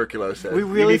your tuberculosis. We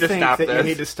really you need to think stop that this. you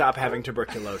need to stop having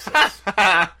tuberculosis.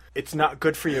 It's not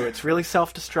good for you. It's really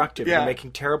self-destructive. Yeah. You're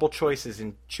making terrible choices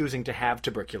in choosing to have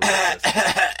tuberculosis.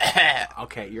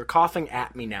 Okay, you're coughing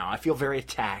at me now. I feel very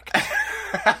attacked.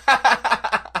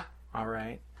 All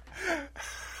right.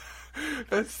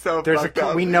 That's so There's fucked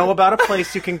up. we know about a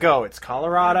place you can go. It's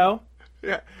Colorado.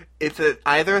 Yeah. It's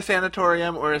either a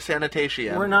sanatorium or a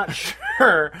sanitatium. We're not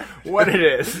sure what it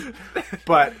is,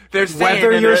 but They're saying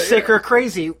whether it, you're sick or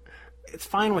crazy, it's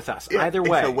fine with us. Yeah, Either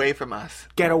way, It's away from us.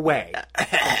 get away.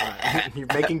 You're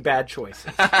making bad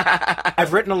choices.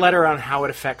 I've written a letter on how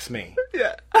it affects me.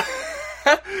 Yeah.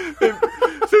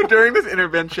 So during this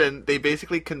intervention, they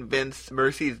basically convinced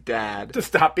Mercy's dad. To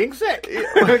stop being sick.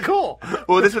 Cool.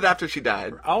 Well, this was after she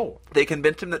died. Oh. They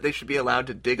convinced him that they should be allowed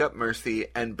to dig up Mercy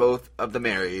and both of the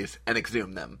Marys and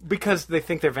exhume them. Because they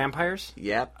think they're vampires?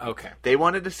 Yep. Okay. They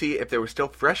wanted to see if there was still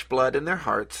fresh blood in their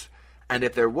hearts, and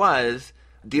if there was,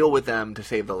 deal with them to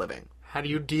save the living. How do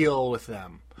you deal with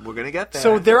them? We're going to get there.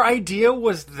 So their idea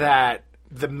was that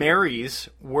the Marys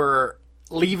were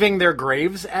leaving their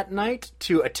graves at night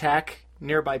to attack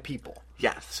nearby people.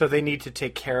 Yes. So they need to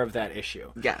take care of that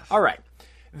issue. Yes. All right.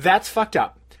 That's fucked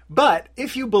up. But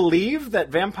if you believe that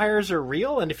vampires are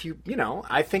real, and if you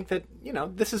I think that,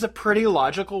 this is a pretty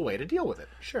logical way to deal with it.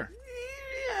 Sure.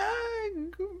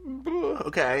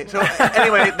 Okay. So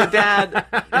anyway, the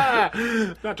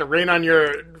dad... Not to rain on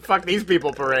your fuck these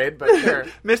people parade, but sure.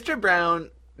 Mr. Brown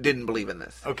didn't believe in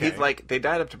this. Okay. He's like, they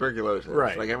died of tuberculosis.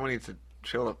 Right. Like, everyone needs to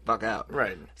chill the fuck out.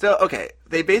 Right. So, okay,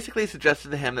 they basically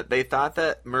suggested to him that they thought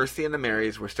that Mercy and the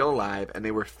Marys were still alive, and they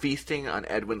were feasting on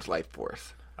Edwin's life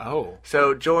force. Oh.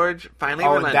 So George finally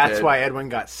Oh, relented. that's why Edwin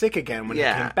got sick again when he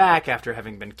Yeah. came back after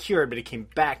having been cured, but he came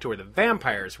back to where the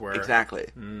vampires were. Exactly.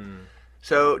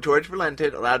 So George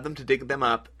relented, allowed them to dig them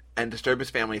up, and disturb his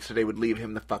family so they would leave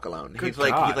him the fuck alone. Good He's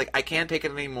like, God. I can't take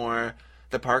it anymore.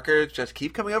 The Parkers just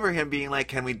keep coming over him being like,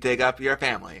 can we dig up your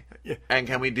family? Yeah. And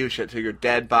can we do shit to your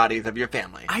dead bodies of your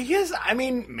family? I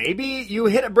mean, maybe you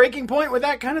hit a breaking point with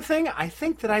that kind of thing. I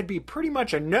think that I'd be pretty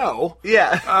much a no.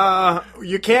 Yeah.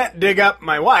 You can't dig up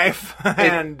my wife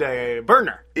and burn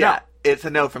her. Yeah. No. It's a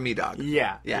no from me, dog.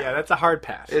 Yeah. Yeah. Yeah, that's a hard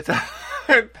pass. It's a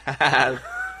hard pass.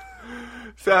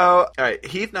 So, all right,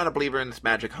 he's not a believer in this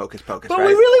magic hocus pocus, but right?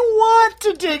 we really want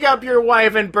to dig up your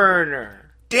wife and burn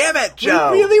her. Damn it,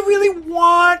 Joe! We really, really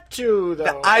want to,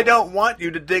 though. I don't want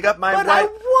you to dig up my But wife. I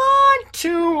want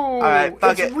to. All right,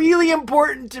 fuck it's it. really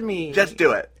important to me. Just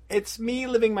do it. It's me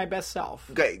living my best self.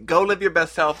 Okay, go live your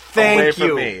best self Thank away you.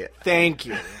 from me. Thank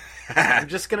you. I'm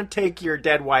just going to take your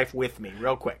dead wife with me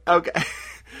real quick. Okay.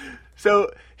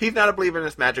 So, he's not a believer in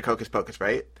this magic hocus pocus,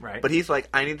 right? Right. But he's like,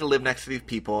 I need to live next to these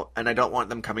people, and I don't want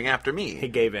them coming after me. He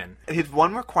gave in. His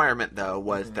one requirement, though,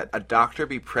 was that a doctor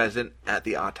be present at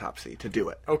the autopsy to do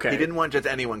it. Okay. He didn't want just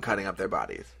anyone cutting up their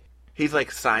bodies. He's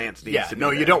like, science needs Yeah, to be no,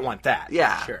 there. you don't want that.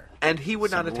 Yeah. Sure. And he would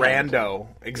Some not attend. rando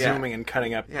exhuming and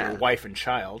cutting up Yeah. your wife and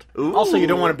child. Ooh. Also, you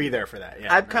don't want to be there for that.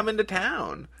 Yeah. I've come into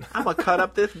town. I'm going to cut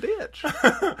up this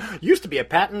bitch. Used to be a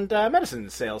patent medicine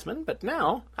salesman, but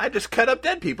now... I just cut up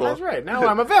dead people. That's right. Now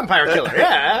I'm a vampire killer.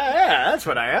 Yeah, that's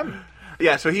what I am.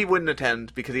 Yeah, so he wouldn't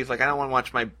attend because he's like, I don't want to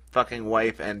watch my fucking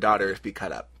wife and daughters be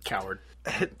cut up. Coward.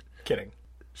 Kidding.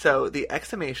 So the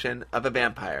exhumation of a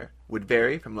vampire would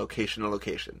vary from location to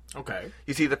location. Okay.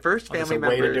 You see, the first There's family a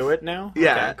way members... to do it now?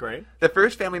 Yeah. Okay, great. The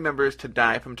first family members to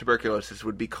die from tuberculosis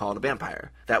would be called a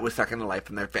vampire. That was sucking the life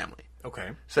from their family. Okay.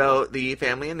 So the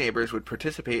family and neighbors would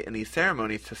participate in these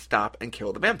ceremonies to stop and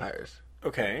kill the vampires.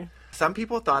 Okay. Some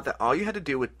people thought that all you had to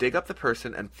do was dig up the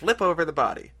person and flip over the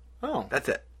body. Oh. That's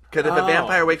it. Because if a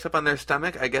vampire wakes up on their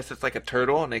stomach, I guess it's like a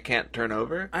turtle and they can't turn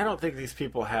over. I don't think these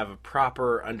people have a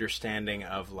proper understanding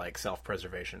of, like,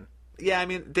 self-preservation. Yeah, I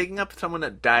mean, digging up someone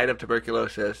that died of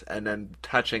tuberculosis and then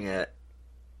touching it,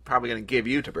 probably going to give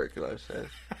you tuberculosis.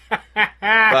 But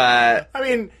I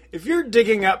mean, if you're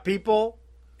digging up people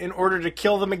in order to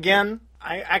kill them again,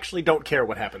 I actually don't care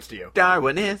what happens to you.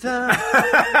 Darwinism.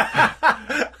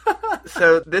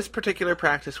 So this particular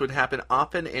practice would happen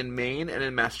often in Maine and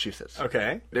in Massachusetts.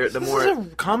 Okay. This is a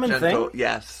common gentle, thing?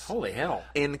 Yes. Holy hell.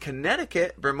 In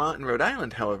Connecticut, Vermont, and Rhode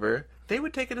Island, however, they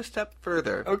would take it a step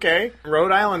further. Okay.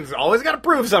 Rhode Island's always got to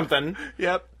prove something.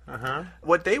 Yep. Uh-huh.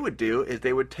 What they would do is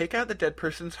they would take out the dead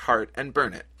person's heart and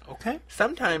burn it. Okay.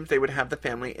 Sometimes they would have the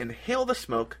family inhale the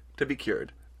smoke to be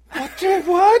cured.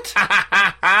 What?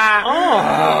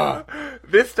 Oh.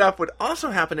 This stuff would also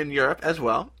happen in Europe as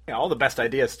well. Yeah, all the best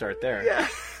ideas start there. Yeah.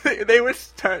 They would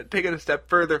start taking a step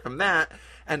further from that,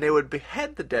 and they would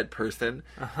behead the dead person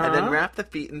and then wrap the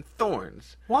feet in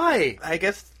thorns. Why? I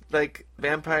guess, like,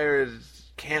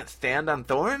 vampires can't stand on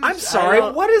thorns? I'm sorry,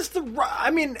 what is the...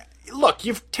 I mean, look,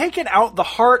 you've taken out the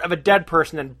heart of a dead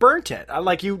person and burnt it.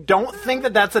 Like, you don't think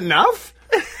that that's enough?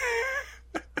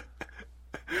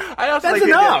 I also That's like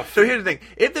enough. So here's the thing.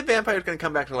 If the vampire's going to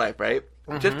come back to life, right?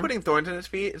 Just putting thorns in his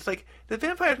feet, it's like, the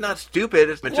vampire's not stupid.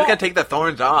 It's just going to take the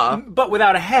thorns off. But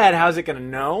without a head, how's it going to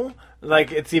know?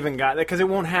 Like, it's even got... Because it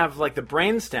won't have, like, the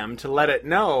brainstem to let it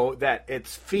know that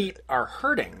its feet are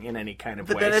hurting in any kind of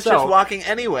way. But then it's just walking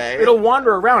anyway. It'll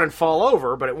wander around and fall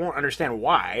over, but it won't understand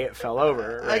why it fell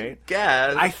over, right? I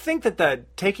guess. I think that the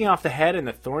taking off the head and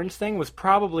the thorns thing was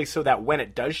probably so that when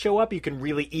it does show up, you can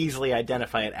really easily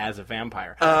identify it as a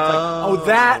vampire. It's like, oh,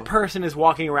 that person is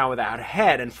walking around without a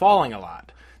head and falling a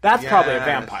lot. That's probably a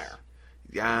vampire.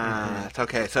 Yeah, it's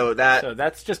okay. So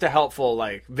that's just a helpful,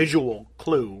 like, visual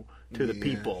clue to the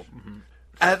people.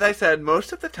 As I said,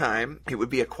 most of the time, it would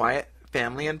be a quiet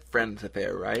family and friends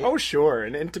affair, right? Oh, sure.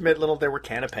 An intimate little... There were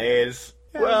canapes.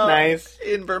 Yeah, well, nice.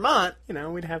 In Vermont... You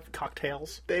know, we'd have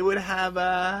cocktails. They would have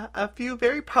a few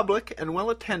very public and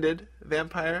well-attended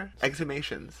vampire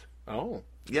exhumations. Oh.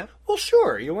 Yeah. Well,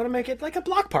 sure. You want to make it like a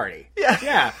block party. Yeah.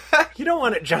 Yeah. You don't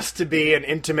want it just to be an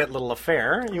intimate little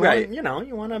affair. You Right. want,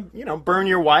 you want to, burn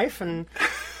your wife and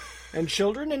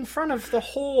children in front of the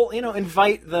whole,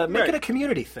 invite make it a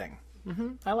community thing.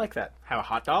 I like that. Have a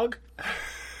hot dog?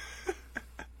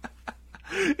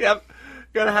 Yep.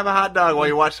 Gotta have a hot dog while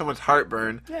you watch someone's heart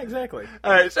burn. Yeah, exactly.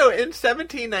 All right, so in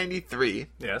 1793,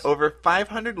 Yes. over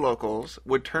 500 locals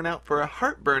would turn out for a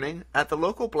heart burning at the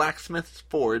local blacksmith's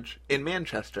forge in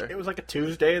Manchester. It was like a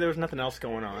Tuesday. There was nothing else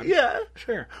going on. Yeah.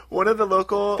 Sure. One of the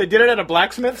local... They did it at a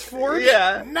blacksmith's forge?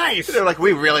 Yeah. Nice. They're like,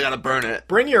 we really gotta burn it.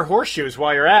 Bring your horseshoes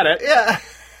while you're at it. Yeah.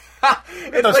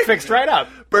 Get those fixed right up.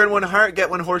 Burn one heart, get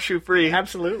one horseshoe free.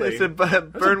 Absolutely. It's a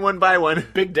burn one, buy one.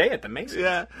 Big day at the Masons.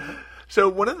 Yeah. So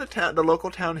one of the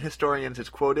local town historians is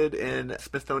quoted in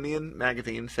Smithsonian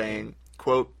Magazine saying,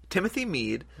 quote, Timothy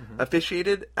Mead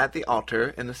officiated at the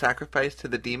altar in the sacrifice to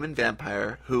the demon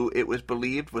vampire who it was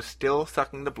believed was still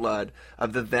sucking the blood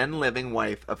of the then living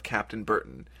wife of Captain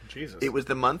Burton. Jesus. It was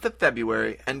the month of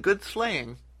February and good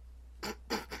slaying.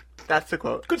 That's the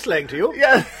quote. Good slaying to you.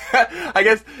 Yeah. I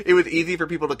guess it was easy for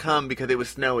people to come because it was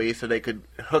snowy, so they could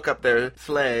hook up their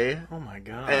sleigh. Oh my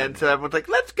god. And so everyone's like,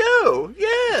 let's go!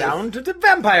 Yes! Down to the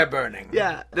vampire burning.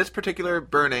 Yeah. This particular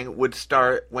burning would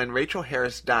start when Rachel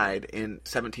Harris died in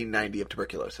 1790 of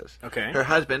tuberculosis. Okay. Her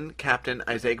husband, Captain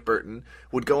Isaac Burton,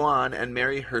 would go on and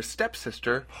marry her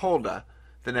stepsister, Huldah,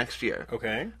 the next year.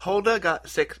 Okay. Huldah got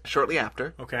sick shortly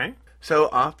after, Okay. so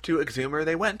off to exhume her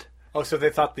they went. Oh, so they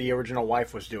thought the original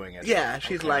wife was doing it. Yeah,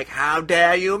 she's like, how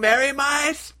dare you marry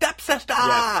my stepsister?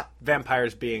 Yes.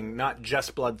 Vampires being not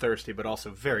just bloodthirsty, but also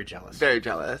very jealous. Very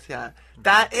jealous, yeah.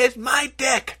 That is my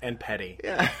dick! And petty.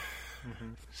 Yeah.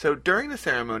 So during the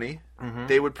ceremony,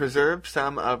 they would preserve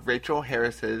some of Rachel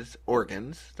Harris's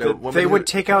organs. They would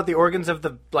take out the organs of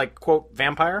the, like, quote,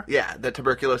 vampire? Yeah, the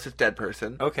tuberculosis dead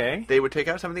person. Okay. They would take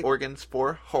out some of the organs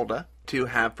for Huldah to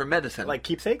have for medicine. Like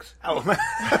keepsakes? Oh.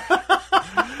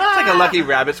 It's like a lucky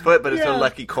rabbit's foot, but it's Yeah. a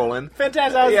lucky colon.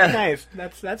 Fantastic. That was Yeah. nice.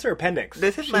 That's her appendix.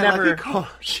 This is she my never, lucky colon.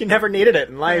 She never needed it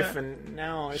in life, and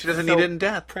now it's She doesn't so need it in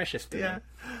death. precious to Yeah. me.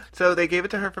 So they gave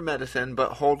it to her for medicine,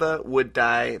 but Huldah would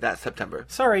die that September.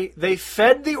 Sorry, they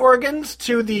fed the organs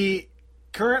to the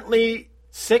currently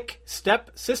sick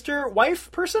step-sister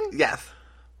wife person? Yes.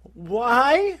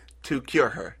 Why? To cure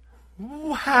her.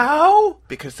 How?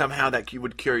 Because somehow that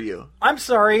would cure you. I'm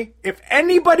sorry. If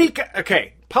anybody...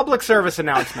 Okay, public service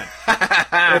announcement.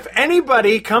 If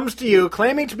anybody comes to you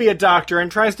claiming to be a doctor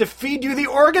and tries to feed you the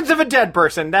organs of a dead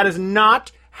person, that is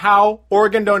not how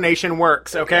organ donation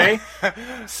works, okay?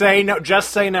 Say no. Just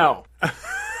say no.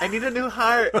 I need a new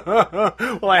heart.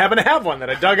 Well, I happen to have one that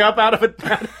I dug up out of it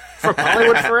from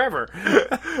Hollywood Forever.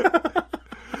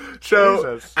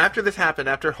 So, Jesus. after this happened,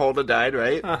 after Hulda died,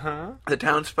 right? Uh-huh. The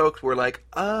townsfolk were like,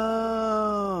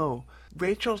 oh,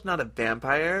 Rachel's not a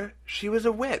vampire. She was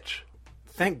a witch.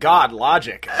 Thank God,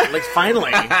 logic. Like,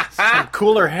 finally, some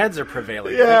cooler heads are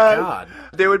prevailing. Yeah. Thank God.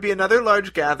 There would be another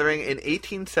large gathering in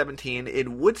 1817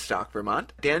 in Woodstock,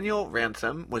 Vermont. Daniel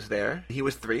Ransom was there. He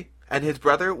was 3. And his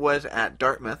brother was at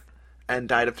Dartmouth and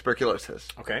died of tuberculosis.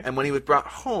 Okay. And when he was brought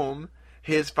home,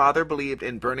 his father believed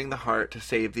in burning the heart to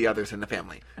save the others in the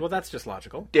family. Well, that's just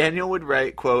logical. Daniel would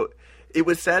write, quote, "It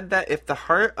was said that if the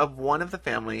heart of one of the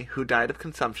family who died of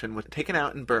consumption was taken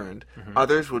out and burned,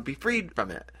 others would be freed from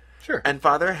it. Sure. And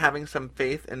father, having some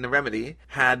faith in the remedy,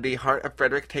 had the heart of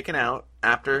Frederick taken out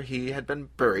after he had been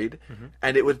buried,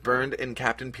 and it was burned in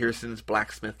Captain Pearson's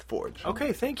blacksmith forge."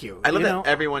 Okay, thank you. I love You that know-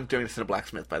 everyone's doing this in a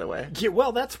blacksmith, by the way. Yeah,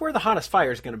 well, that's where the hottest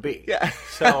fire is going to be. Yeah.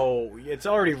 So it's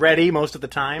already ready most of the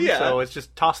time. Yeah. So it's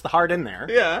just toss the heart in there.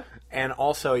 Yeah. And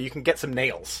also, you can get some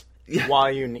nails. Yeah.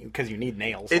 While because you need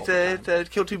nails. It's all the time. a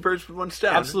kill 2 birds with 1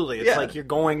 stone. Absolutely. It's Yeah. like you're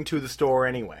going to the store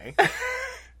anyway.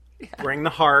 Bring the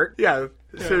heart. Yeah.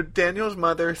 So Daniel's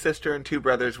mother, sister, and 2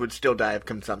 brothers would still die of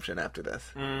consumption after this.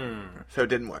 So it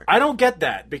didn't work. I don't get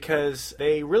that because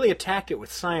they really attacked it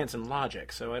with science and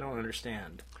logic, so I don't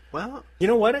understand. Well, You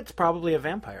know what? It's probably a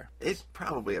vampire. it's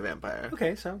probably a vampire.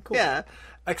 Okay, so cool. Yeah.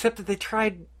 Except that they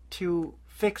tried to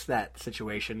fix that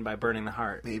situation by burning the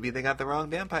heart. Maybe they got the wrong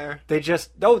vampire. They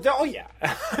just oh yeah.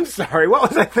 I'm sorry. What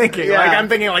was I thinking? Yeah. Like I'm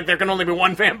thinking like there can only be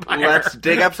one vampire. Let's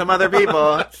dig up some other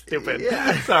people. Stupid.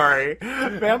 Yeah. Sorry.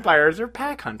 Vampires are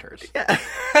pack hunters.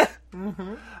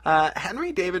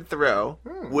 Henry David Thoreau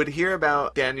would hear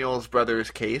about Daniel's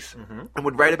brother's case and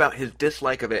would write about his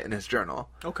dislike of it in his journal.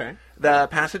 Okay. The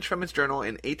passage from his journal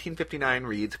in 1859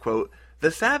 reads, quote, "The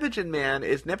savage in man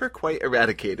is never quite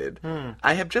eradicated.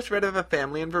 I have just read of a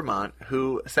family in Vermont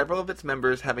who, several of its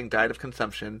members having died of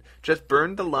consumption, just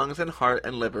burned the lungs and heart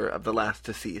and liver of the last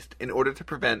deceased in order to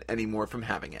prevent any more from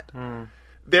having it."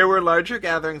 There were larger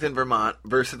gatherings in Vermont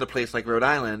versus a place like Rhode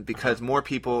Island because more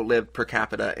people lived per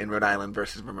capita in Rhode Island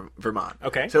versus Vermont.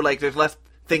 Okay. So, like, there's less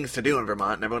things to do in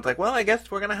Vermont, and everyone's like, well, I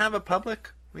guess we're going to have a public,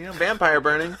 vampire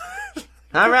burning.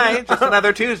 All right, just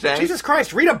another Tuesday. Jesus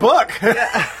Christ, read a book.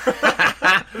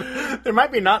 There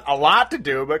might be not a lot to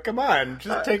do, but come on,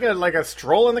 just take a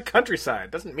stroll in the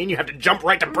countryside. Doesn't mean you have to jump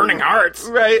right to burning hearts.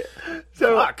 Right.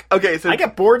 So, Fuck. okay, so I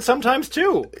get bored sometimes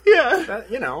too. yeah.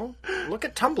 Look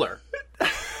at Tumblr.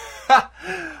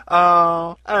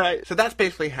 All right. So that's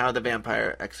basically how the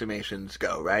vampire exhumations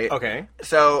go, right? Okay.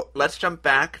 So let's jump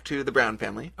back to the Brown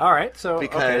family All right. So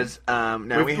because now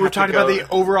we we're have talking to go about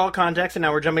the overall context, and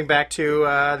now we're jumping back to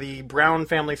the Brown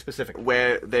family specifically.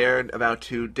 where they're about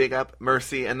to dig up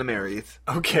Mercy and the Marys.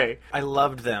 Okay. I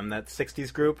loved them. That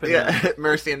 '60s group. And Yeah,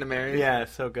 Mercy and the Marys. yeah.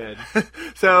 So good.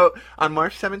 So on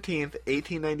March 17th,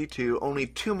 1892, only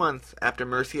 2 months after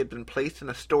Mercy had been placed in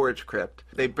a storage crypt,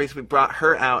 they basically brought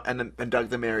her out and dug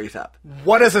the Marys up.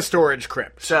 What is a storage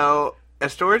crypt? So a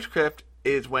storage crypt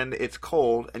is when it's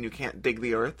cold and you can't dig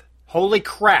the earth. Holy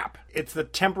crap. It's the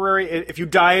temporary... If you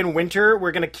die in winter,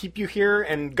 we're going to keep you here,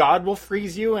 and God will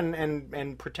freeze you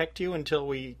and protect you until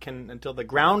the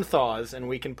ground thaws and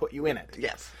we can put you in it.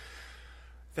 Yes.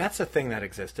 That's a thing that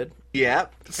existed. Yeah.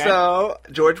 So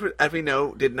George, as we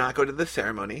know, did not go to the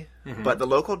ceremony, but the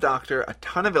local doctor, a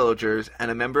ton of villagers, and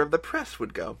a member of the press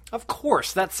would go. Of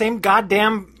course, that same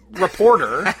goddamn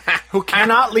reporter who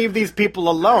cannot leave these people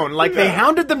alone. Like, they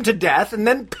hounded them to death, and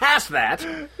then past that...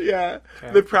 Yeah.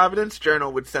 The Providence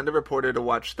Journal would send a reporter to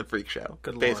watch the freak show,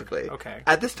 Good Lord. basically. Okay.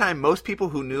 At this time, most people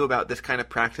who knew about this kind of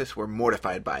practice were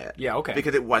mortified by it. Yeah, okay.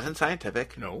 Because it wasn't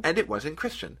scientific. No. And it wasn't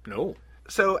Christian. No.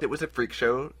 So it was a freak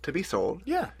show to be sold.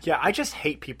 Yeah. Yeah, I just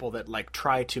hate people that, like,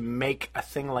 try to make a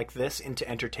thing like this into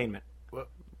entertainment.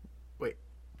 Wait.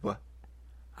 What?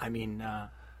 I mean,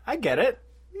 I get it.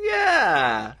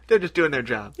 Yeah. They're just doing their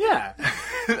job. Yeah.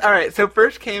 All right. So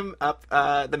first came up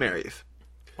the Marys.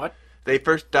 What? They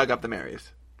first dug up the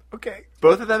Marys. Okay.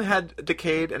 Both of them had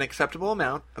decayed an acceptable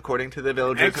amount, according to the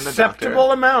villagers and the doctor.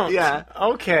 Acceptable amount. Yeah.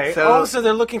 Okay. So- So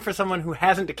they're looking for someone who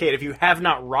hasn't decayed. If you have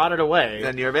not rotted away,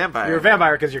 Then you're a vampire. you're a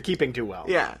vampire because you're keeping too well.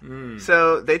 Yeah.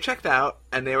 So they checked out,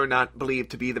 and they were not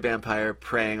believed to be the vampire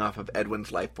preying off of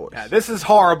Edwin's life force. Yeah, this is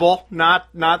horrible. Not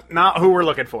who we're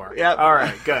looking for. Yep. All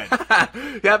right. Good.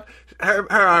 Yep.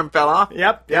 her arm fell off.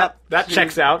 Yep. That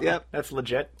checks out. Yep. That's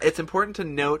legit. It's important to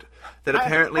note that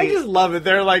apparently... I just love it.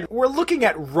 They're like, we're looking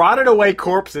at rotted away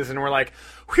corpses, and we're like,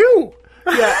 whew!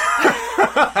 Yeah.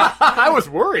 I was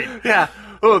worried. Yeah.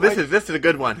 Oh, this is a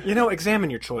good one. You know,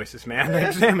 examine your choices, man.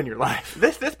 Examine your life.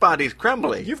 This body's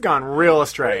crumbly. You've gone real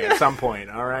astray at some point,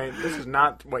 all right? This is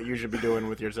not what you should be doing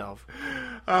with yourself.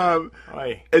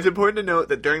 It's important to note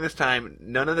that during this time,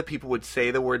 none of the people would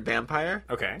say the word vampire.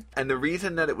 Okay. And the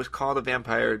reason that it was called a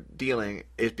vampire dealing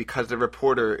is because the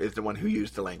reporter is the one who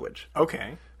used the language.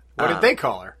 Okay. What did they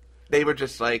call her? They were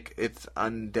just like, it's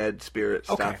undead spirit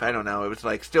stuff. Okay. I don't know. It was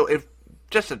like,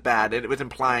 just as bad. It was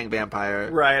implying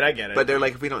vampire. Right, I get it. But they're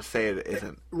like, if we don't say it, it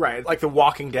isn't. Right, like The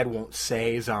Walking Dead won't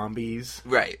say zombies.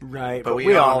 Right. Right, But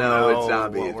we all know it's what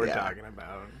zombies. we're talking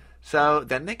about. So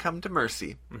then they come to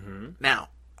Mercy. Mm-hmm. Now,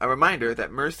 a reminder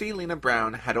that Mercy Lena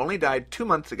Brown had only died 2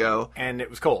 months ago. And it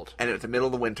was cold. And it was the middle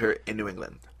of the winter in New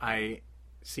England. I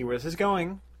see where this is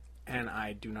going, and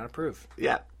I do not approve.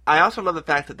 Yeah. I also love the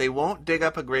fact that they won't dig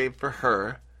up a grave for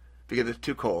her because it's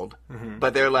too cold. Mm-hmm.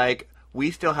 But they're like, we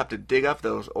still have to dig up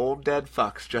those old dead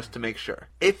fucks just to make sure.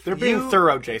 They're being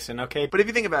thorough, Jason, okay? But if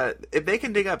you think about it, if they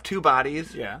can dig up 2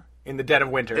 bodies... Yeah, in the dead of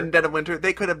winter.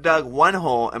 They could have dug 1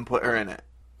 hole and put her in it.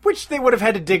 Which they would have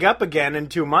had to dig up again in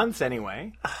 2 months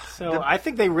anyway. So I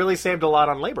think they really saved a lot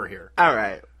on labor here. All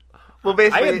right. Well,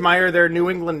 basically... I admire their New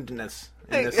Englandness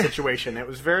in this situation. It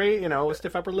was very, a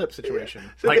stiff upper lip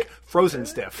situation. So like frozen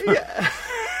stiff. Yeah.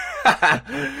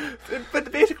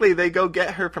 But basically, they go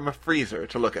get her from a freezer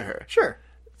to look at her. Sure.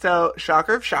 So,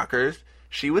 shocker of shockers,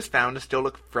 she was found to still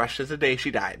look fresh as the day she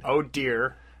died. Oh,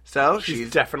 dear. So, she's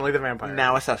definitely the vampire.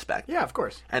 Now a suspect. Yeah, of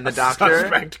course. And the doctor...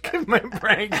 Suspect. Give my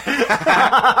brain.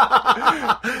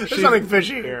 There's something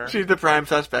fishy here. She's the prime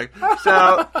suspect.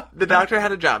 So, the doctor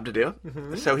had a job to do.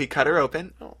 Mm-hmm. So, he cut her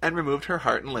open and removed her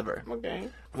heart and liver. Okay.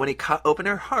 When he cut open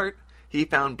her heart, he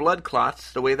found blood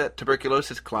clots, the way that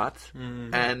tuberculosis clots,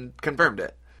 and confirmed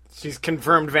it. She's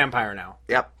confirmed vampire now.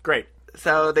 Yep. Great.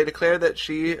 So they declared that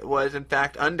she was, in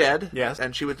fact, undead. Yes.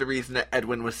 And she was the reason that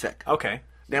Edwin was sick. Okay.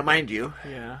 Now, mind you,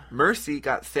 Mercy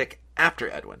got sick after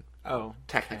Edwin. Oh.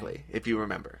 Technically, if you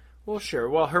remember. Well, sure.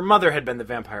 Well, her mother had been the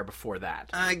vampire before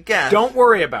that. I guess. Don't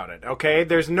worry about it, okay?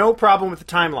 There's no problem with the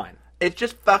timeline. It's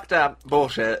just fucked up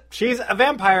bullshit. She's a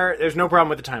vampire. There's no problem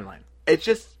with the timeline. It's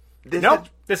just...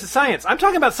 This is science. I'm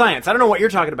talking about science. I don't know what you're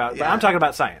talking about, but I'm talking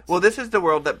about science. Well, this is the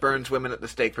world that burns women at the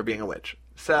stake for being a witch.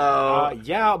 So...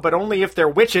 yeah, but only if they're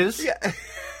witches. Yeah.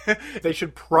 They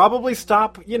should probably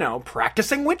stop,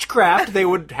 practicing witchcraft. They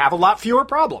would have a lot fewer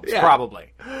problems,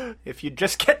 probably. If you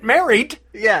just get married.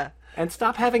 Yeah. And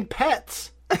stop having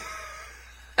pets.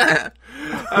 All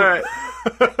right.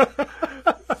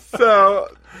 So,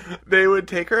 they would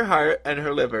take her heart and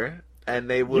her liver, and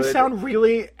they would... You sound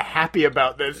really happy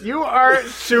about this. You are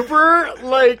super,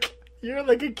 you're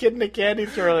like a kid in a candy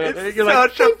store. You're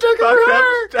like, they took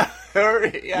her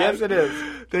heart! Yes, it is.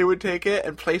 They would take it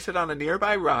and place it on a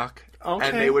nearby rock,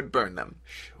 and they would burn them.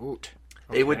 Shoot.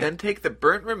 Okay. They would then take the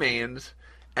burnt remains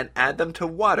and add them to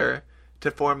water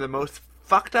to form the most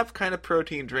fucked up kind of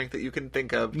protein drink that you can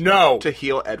think of. No. To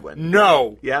heal Edwin.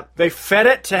 No. Yep. They fed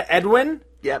it to Edwin?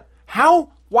 Yep.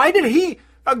 How? Why did he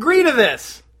agree to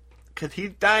this? Because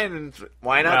he's dying, and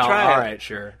why not try it? All right,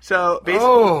 sure. So,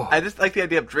 basically, I just like the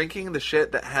idea of drinking the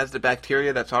shit that has the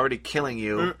bacteria that's already killing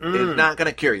you is not going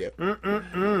to cure you.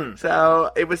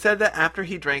 So, it was said that after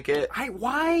he drank it...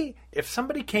 Why? If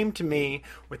somebody came to me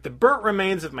with the burnt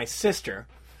remains of my sister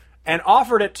and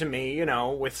offered it to me,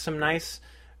 with some nice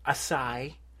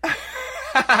acai...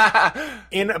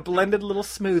 in a blended little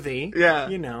smoothie. Yeah.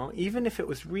 Even if it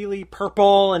was really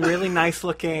purple and really nice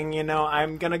looking,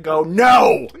 I'm gonna go,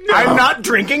 no! I'm not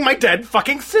drinking my dead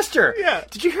fucking sister! Yeah.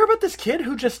 Did you hear about this kid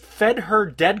who just fed her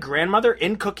dead grandmother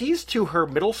in cookies to her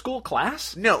middle school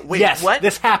class? No, wait, yes, what?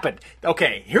 This happened.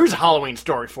 Okay, here's a Halloween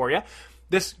story for you.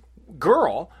 This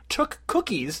girl took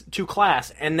cookies to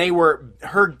class, and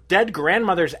her dead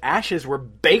grandmother's ashes were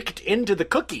baked into the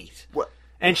cookies. What?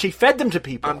 And she fed them to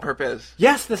people. On purpose?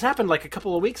 Yes, this happened like a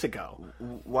couple of weeks ago.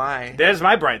 Why? There's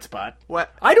my bright spot.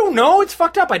 What? I don't know. It's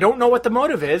fucked up. I don't know what the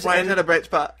motive is. Why is it a bright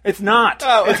spot? It's not.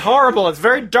 Oh. It's horrible. It's a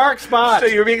very dark spot. So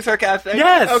you're being sarcastic?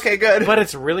 Yes. Okay, good. But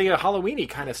it's really a Halloween-y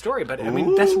kind of story. But,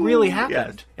 this really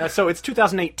happened. Yes. So it's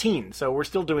 2018, so we're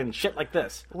still doing shit like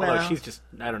this. Well, although she's just,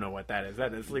 I don't know what that is.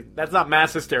 That's not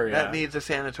mass hysteria. That needs a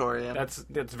sanatorium. That's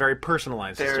very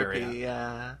personalized therapy, hysteria.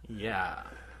 yeah. Yeah.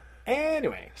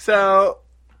 Anyway. So...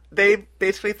 They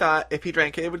basically thought if he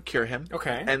drank it, it would cure him.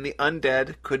 Okay. And the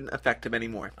undead couldn't affect him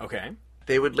anymore. Okay.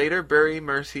 They would later bury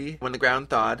Mercy when the ground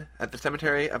thawed at the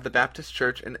cemetery of the Baptist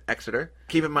Church in Exeter.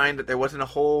 Keep in mind that there wasn't a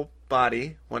whole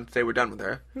body once they were done with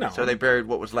her. No. So they buried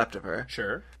what was left of her.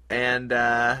 Sure. And,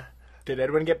 Did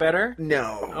Edwin get better?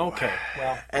 no. Okay,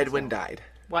 well... Edwin died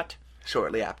What?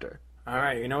 shortly after. All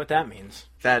right, you know what that means.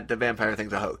 That the vampire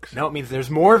thing's a hoax. No, it means there's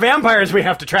more vampires we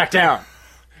have to track down.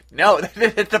 No,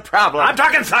 it's the problem. I'm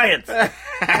talking science!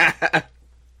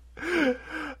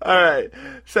 All right.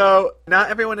 So, not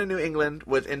everyone in New England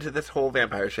was into this whole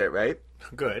vampire shit, right?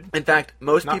 Good. In fact,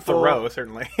 most Not people... Thoreau,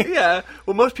 certainly. Yeah.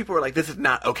 Well, most people were like, this is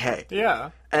not okay.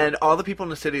 Yeah. And all the people in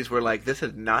the cities were like, this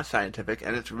is not scientific,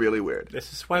 and it's really weird.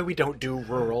 This is why we don't do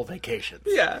rural vacations.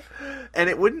 Yeah. And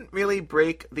it wouldn't really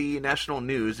break the national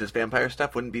news, this vampire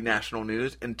stuff wouldn't be national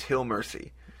news until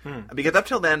Mercy. Because up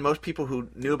till then, most people who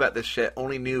knew about this shit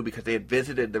only knew because they had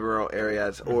visited the rural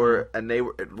areas, and they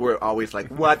were always like,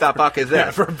 what the fuck is this? Yeah,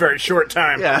 for a very short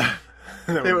time. Yeah.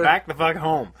 They were back the fuck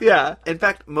home. Yeah. In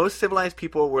fact, most civilized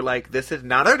people were like, this is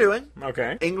not our doing.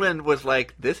 Okay. England was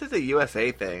like, this is a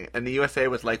USA thing. And the USA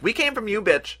was like, we came from you,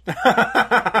 bitch.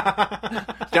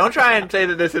 Don't try and say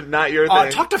that this is not your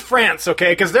thing. Talk to France,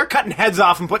 okay? Because they're cutting heads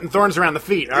off and putting thorns around the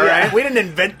feet, all right? We didn't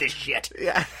invent this shit.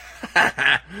 Yeah.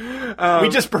 We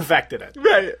just perfected it.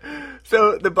 Right.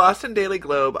 So the Boston Daily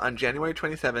Globe on January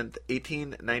 27th,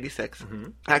 1896,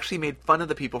 actually made fun of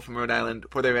the people from Rhode Island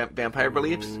for their vampire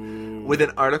beliefs with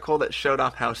an article that showed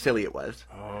off how silly it was.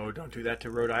 Oh, don't do that to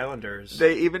Rhode Islanders.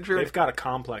 They've got a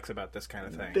complex about this kind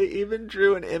of thing. They even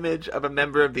drew an image of a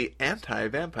member of the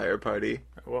anti-vampire party.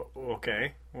 Well,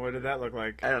 okay. What did that look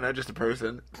like? I don't know, just a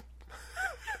person.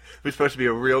 Who's supposed to be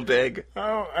a real dig.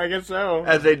 Oh, I guess so.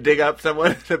 As they dig up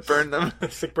someone to burn them.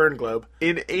 Sick burn globe.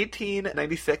 In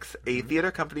 1896, a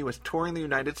theater company was touring the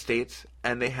United States,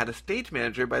 and they had a stage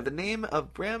manager by the name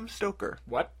of Bram Stoker.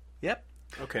 What? Yep.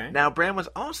 Okay. Now, Bram was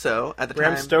also, at the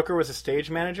time... Bram Stoker was a stage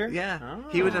manager? Yeah. Oh.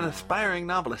 He was an aspiring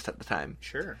novelist at the time.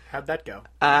 Sure. How'd that go?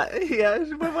 Yeah,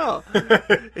 it went well.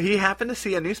 He happened to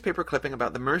see a newspaper clipping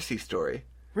about the Mercy story.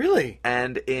 Really?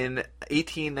 And in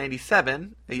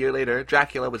 1897, a year later,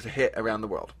 Dracula was a hit around the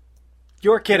world.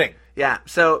 You're kidding. Yeah,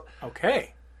 so...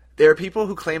 Okay. There are people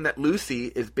who claim that Lucy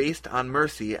is based on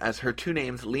Mercy, as her two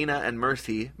names, Lena and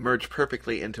Mercy, merge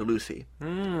perfectly into Lucy.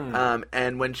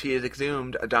 And when she is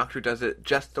exhumed, a doctor does it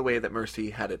just the way that Mercy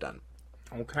had it done.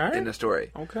 Okay. In the story.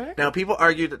 Okay. Now, people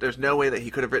argue that there's no way that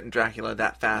he could have written Dracula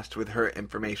that fast with her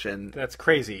information. That's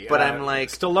crazy. But I'm like...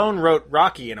 Stallone wrote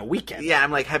Rocky in a weekend. Yeah,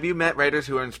 I'm like, have you met writers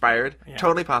who are inspired? Yeah.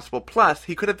 Totally possible. Plus,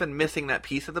 he could have been missing that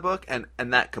piece of the book, and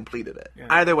that completed it. Yeah.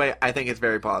 Either way, I think it's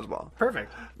very plausible.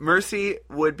 Perfect. Mercy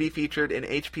would be featured in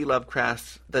H.P.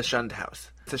 Lovecraft's The Shunned House.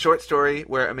 It's a short story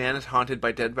where a man is haunted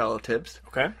by dead relatives.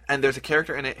 Okay. And there's a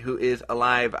character in it who is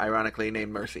alive, ironically,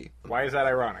 named Mercy. Why is that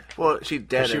ironic? Well, she's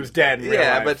dead. She was dead in real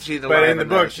life. But she's alive. But in the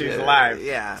book, she's alive.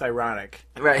 Yeah. It's ironic.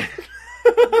 Right.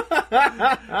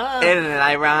 Isn't it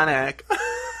ironic?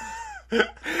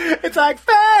 It's like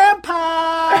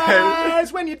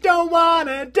vampires when you don't want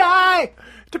to die.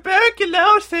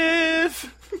 Tuberculosis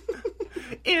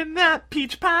in that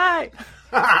peach pie.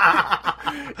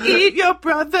 Eat your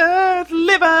brother's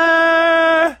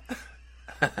liver.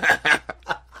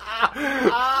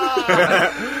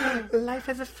 Life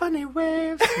has a funny way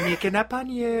of sneaking up on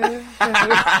you.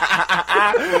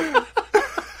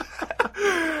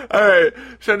 All right.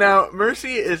 So now,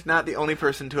 Mercy is not the only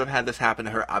person to have had this happen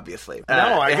to her, obviously.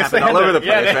 No, I guess they all over the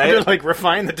place, they right? had to,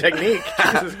 refine the technique.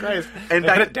 Jesus Christ. In they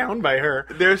fact, had it down by her.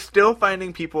 They're still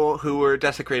finding people who were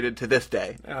desecrated to this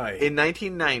day. Aye. In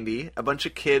 1990, a bunch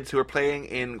of kids who were playing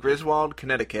in Griswold,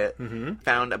 Connecticut,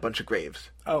 found a bunch of graves.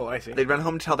 Oh, I see. They'd run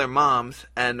home to tell their moms,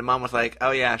 and the mom was like,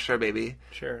 oh yeah, sure, baby.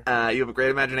 Sure. You have a great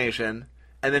imagination.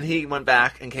 And then he went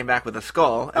back and came back with a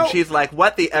skull, and she's like,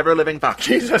 what the ever-living fuck?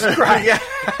 Jesus Christ.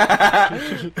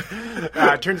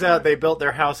 Turns out they built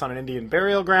their house on an Indian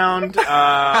burial ground.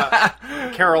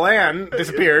 Carol Ann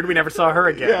disappeared. We never saw her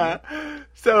again. Yeah.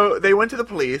 So they went to the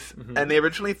police, and they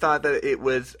originally thought that it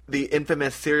was the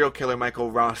infamous serial killer Michael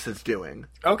Ross's doing.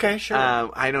 Okay, sure.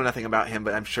 I know nothing about him,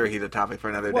 but I'm sure he's a topic for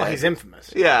another day. Well, he's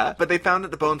infamous. Yeah, but they found that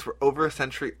the bones were over a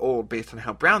century old based on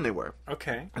how brown they were.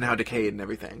 Okay. And how decayed and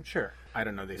everything. Sure. I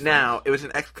don't know these Now, things. it was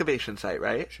an excavation site,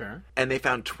 right? Sure. And they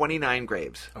found 29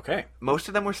 graves. Okay. Most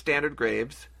of them were standard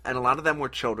graves, and a lot of them were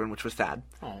children, which was sad.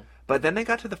 Oh. But then they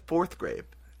got to the fourth grave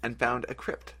and found a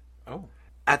crypt. Oh.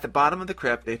 At the bottom of the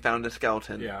crypt, they found a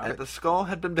skeleton. Yeah. And the skull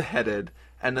had been beheaded,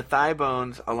 and the thigh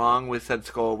bones, along with said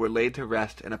skull, were laid to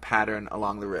rest in a pattern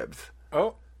along the ribs.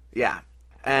 Oh. Yeah.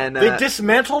 And They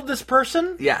dismantled this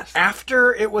person? Yes.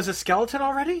 After it was a skeleton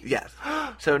already? yes.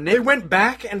 So They went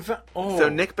back and So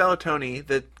Nick Bellatoni,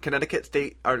 the Connecticut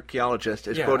state archaeologist,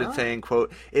 is Yeah. quoted saying,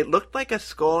 quote, "It looked like a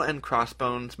skull and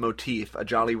crossbones motif, a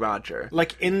Jolly Roger.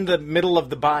 like in the middle of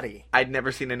the body. I'd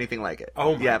never seen anything like it."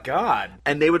 Oh my god.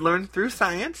 And they would learn through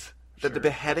science that the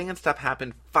beheading and stuff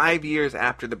happened 5 years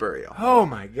after the burial. Oh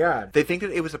my god. They think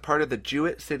that it was a part of the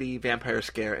Jewett City vampire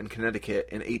scare in Connecticut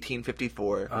in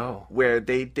 1854, where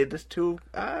they did this to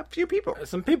a few people.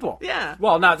 Some people. Yeah.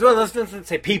 Well, let's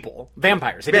say people.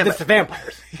 Vampires. They did this to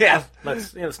vampires. Yeah.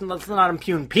 Let's not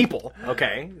impugn people.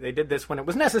 Okay. They did this when it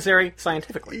was necessary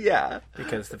scientifically. Yeah.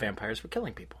 Because the vampires were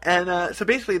killing people. And so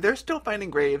basically, they're still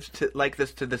finding graves like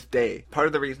this to this day. Part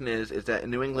of the reason is that in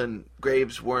New England,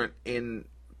 graves weren't in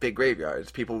big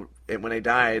graveyards. People, when they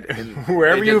died,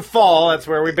 Wherever you fall, that's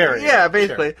where we bury you. Yeah,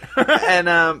 basically. Sure.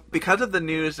 And because of the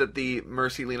news that the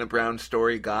Mercy Lena Brown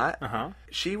story got,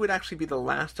 she would actually be the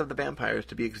last of the vampires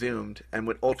to be exhumed and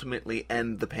would ultimately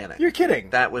end the panic. You're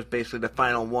kidding. That was basically the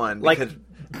final one.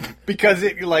 Because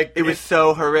it was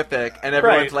so horrific, and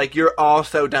everyone's like, "You're all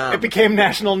so dumb." It became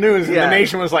national news, and the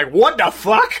nation was like, "What the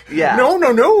fuck? Yeah.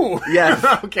 No. Yes.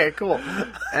 Okay, cool.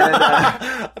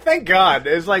 And thank God.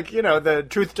 It's like, the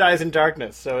truth dies in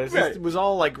darkness. So it was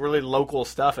all like really local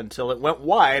stuff until it went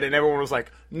wide, and everyone was like,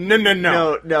 "No.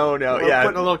 No. We're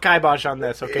putting a little kibosh on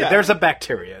this. Okay, there's a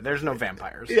bacteria. There's no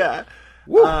vampires." Yeah.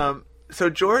 Woo. So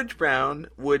George Brown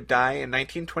would die in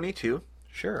 1922.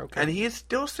 Sure, okay. And he is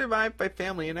still survived by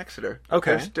family in Exeter.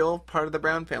 Okay. They're still part of the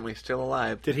Brown family, still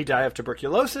alive. Did he die of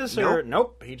tuberculosis? Or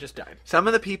nope, he just died. Some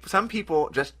people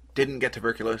just didn't get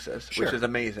tuberculosis, which is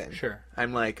amazing. Sure.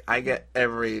 I'm like, I get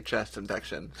every chest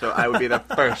infection, so I would be the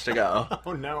first to go.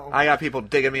 Oh, no. I got people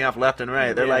digging me up left and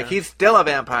right. They're like, he's still a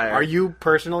vampire. Are you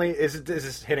personally, is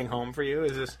this hitting home for you?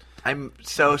 Is this... I'm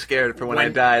so scared for when I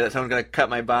die that someone's going to cut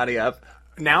my body up.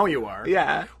 Now you are?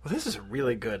 Yeah. Well, this is a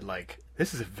really good,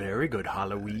 this is a very good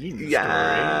Halloween story.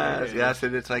 Yes,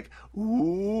 and it's like,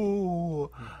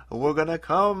 ooh, we're gonna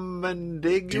come and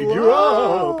dig you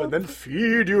up and then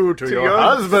feed you to your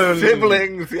husband.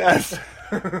 Siblings, yes.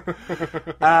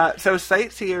 So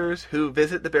sightseers who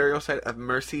visit the burial site of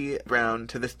Mercy Brown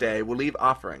to this day will leave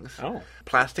offerings. Oh.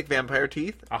 Plastic vampire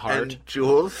teeth. A heart. And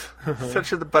jewels,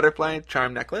 such as the butterfly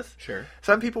charm necklace. Sure.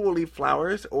 Some people will leave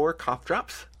flowers or cough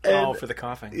drops. And, for the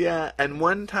coughing. Yeah, and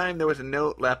one time there was a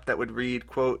note left that would read,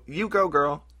 quote, "You go,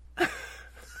 girl."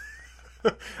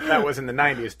 That was in the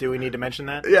 90s. Do we need to mention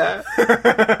that? Yeah.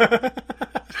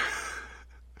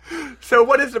 So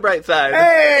what is the bright side?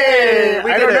 Hey!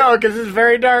 I don't know, because it's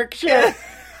very dark shit.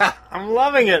 I'm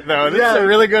loving it, though. This is a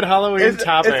really good Halloween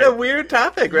topic. It's a weird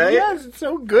topic, right? Yes, it's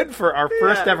so good for our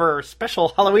first ever special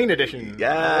Halloween edition.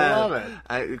 Yeah. I love it.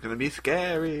 It's going to be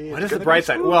scary. What is the bright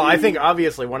side? Well, I think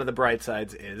obviously one of the bright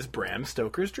sides is Bram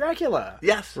Stoker's Dracula.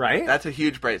 Yes. Right? That's a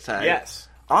huge bright side. Yes.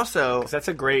 Also, that's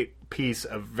a great piece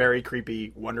of very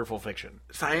creepy, wonderful fiction.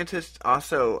 Scientists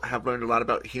also have learned a lot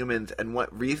about humans and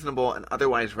what reasonable and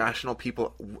otherwise rational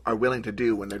people are willing to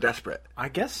do when they're desperate. I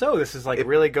guess so. This is it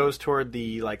really goes toward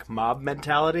the mob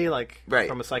mentality,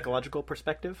 from a psychological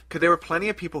perspective. Because there were plenty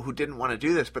of people who didn't want to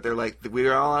do this, but they're like,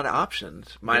 we're all out of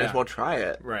options. Might as well try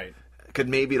it. Right. Because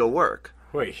maybe it'll work.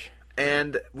 Whoosh.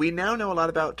 And we now know a lot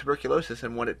about tuberculosis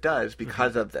and what it does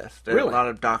because of this. There really? A lot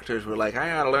of doctors were like, I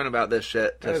gotta learn about this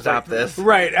shit to stop this.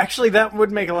 Right. Actually, that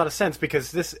would make a lot of sense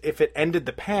because if it ended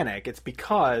the panic, it's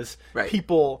because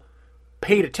people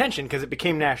paid attention because it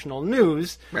became national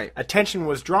news. Right. Attention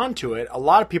was drawn to it. A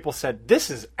lot of people said,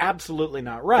 this is absolutely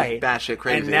not right. It's batshit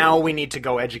crazy. And now we need to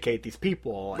go educate these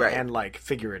people and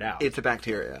figure it out. It's a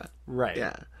bacteria. Right.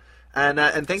 Yeah.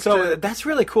 And thanks to... that's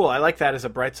really cool. I like that as a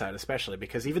bright side, especially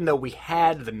because even though we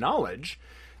had the knowledge,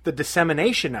 the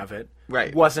dissemination of it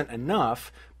wasn't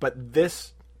enough, but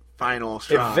this final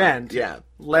straw event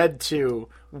led to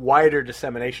wider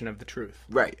dissemination of the truth.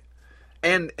 Right.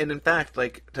 And in fact,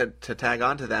 to tag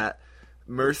on to that,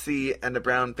 Mercy and the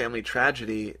Brown family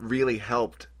tragedy really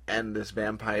helped end this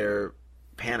vampire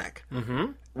panic,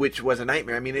 which was a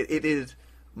nightmare. I mean, it is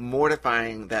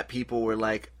mortifying that people were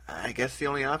like, I guess the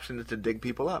only option is to dig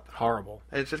people up. Horrible.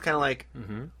 And it's just kind of like,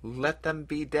 let them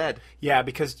be dead. Yeah,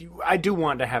 because I do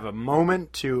want to have a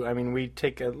moment to, we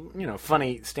take a,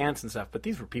 funny stance and stuff, but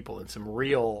these were people in some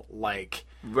real,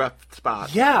 rough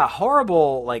spots. Yeah,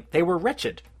 horrible, they were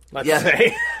wretched, let's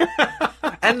say.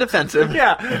 And defensive.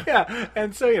 Yeah.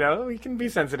 And so, we can be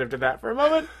sensitive to that for a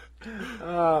moment.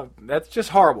 That's just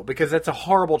horrible because that's a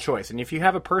horrible choice. And if you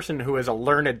have a person who is a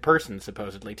learned person,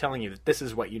 supposedly, telling you that this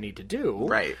is what you need to do,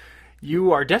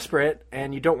 you are desperate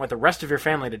and you don't want the rest of your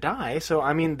family to die. So,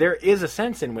 there is a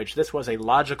sense in which this was a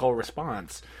logical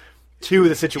response. to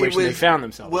the situation they found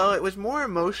themselves. Well, it was more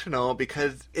emotional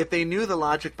because if they knew the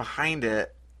logic behind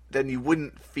it, then you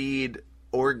wouldn't feed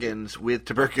organs with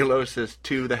tuberculosis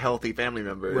to the healthy family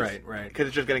members. Right. Because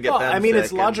it's just going to get them sick.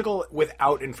 It's and... logical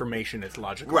without information. It's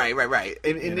logical. Right.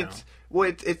 And it's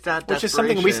that which is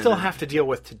something we still have to deal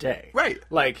with today. Right.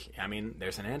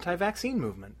 There's an anti-vaccine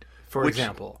movement, for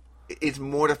example. It's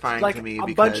mortifying to me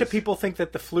because... a bunch of people think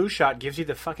that the flu shot gives you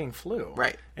the fucking flu.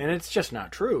 Right. And it's just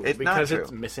not true. Because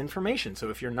it's misinformation. So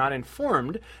if you're not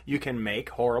informed, you can make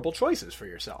horrible choices for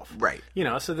yourself. Right.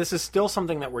 So this is still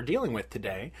something that we're dealing with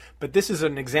today. But this is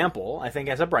an example, I think,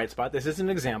 as a bright spot. This is an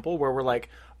example where we're like,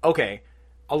 okay,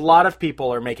 a lot of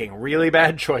people are making really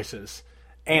bad choices.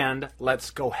 And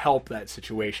let's go help that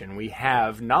situation. We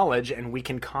have knowledge, and we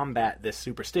can combat this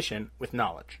superstition with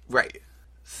knowledge. Right.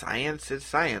 Science is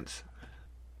science.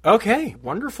 Okay,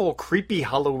 wonderful, creepy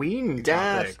Halloween topic.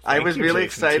 Yes, I was really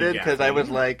excited because I was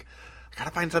like, I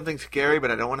gotta find something scary,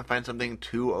 but I don't want to find something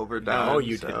too overdone. Oh,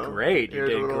 you did great. You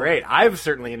did great. I've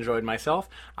certainly enjoyed myself.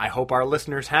 I hope our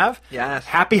listeners have. Yes.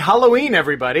 Happy Halloween,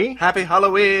 everybody. Happy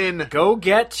Halloween. Go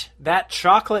get that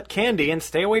chocolate candy and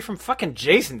stay away from fucking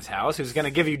Jason's house, who's going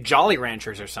to give you Jolly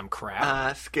Ranchers or some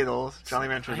crap. Skittles. Jolly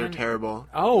Ranchers are terrible.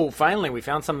 Oh, finally, we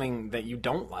found something that you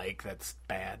don't like that's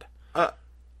bad.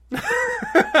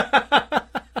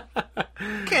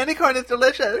 Candy corn is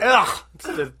delicious. Ugh, it's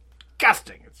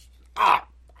disgusting. It's awful.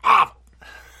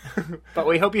 But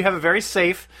we hope you have a very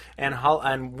safe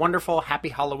and wonderful, happy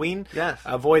Halloween. Yes.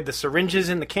 Avoid the syringes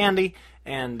in the candy,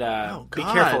 and be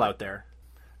careful out there.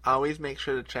 Always make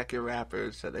sure to check your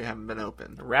wrappers so they haven't been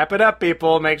opened. Wrap it up,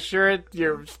 people. Make sure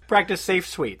you practice safe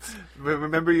sweets.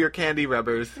 Remember your candy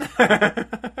rubbers.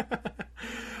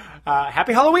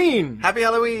 Happy Halloween! Happy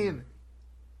Halloween!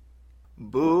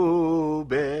 Boo,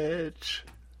 bitch.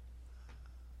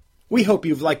 We hope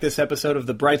you've liked this episode of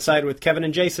The Bright Side with Kevin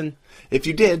and Jason. If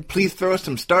you did, please throw us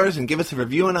some stars and give us a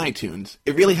review on iTunes.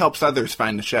 It really helps others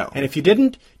find the show. And if you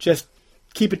didn't, just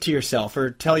keep it to yourself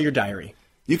or tell your diary.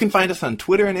 You can find us on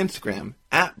Twitter and Instagram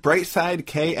at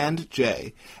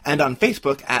BrightSideK&J and on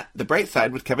Facebook at The Bright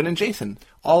Side with Kevin and Jason.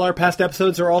 All our past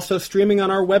episodes are also streaming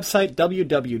on our website,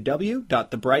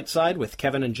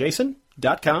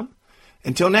 www.thebrightsidewithkevinandjason.com.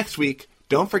 Until next week,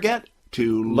 don't forget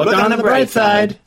to look on the bright side.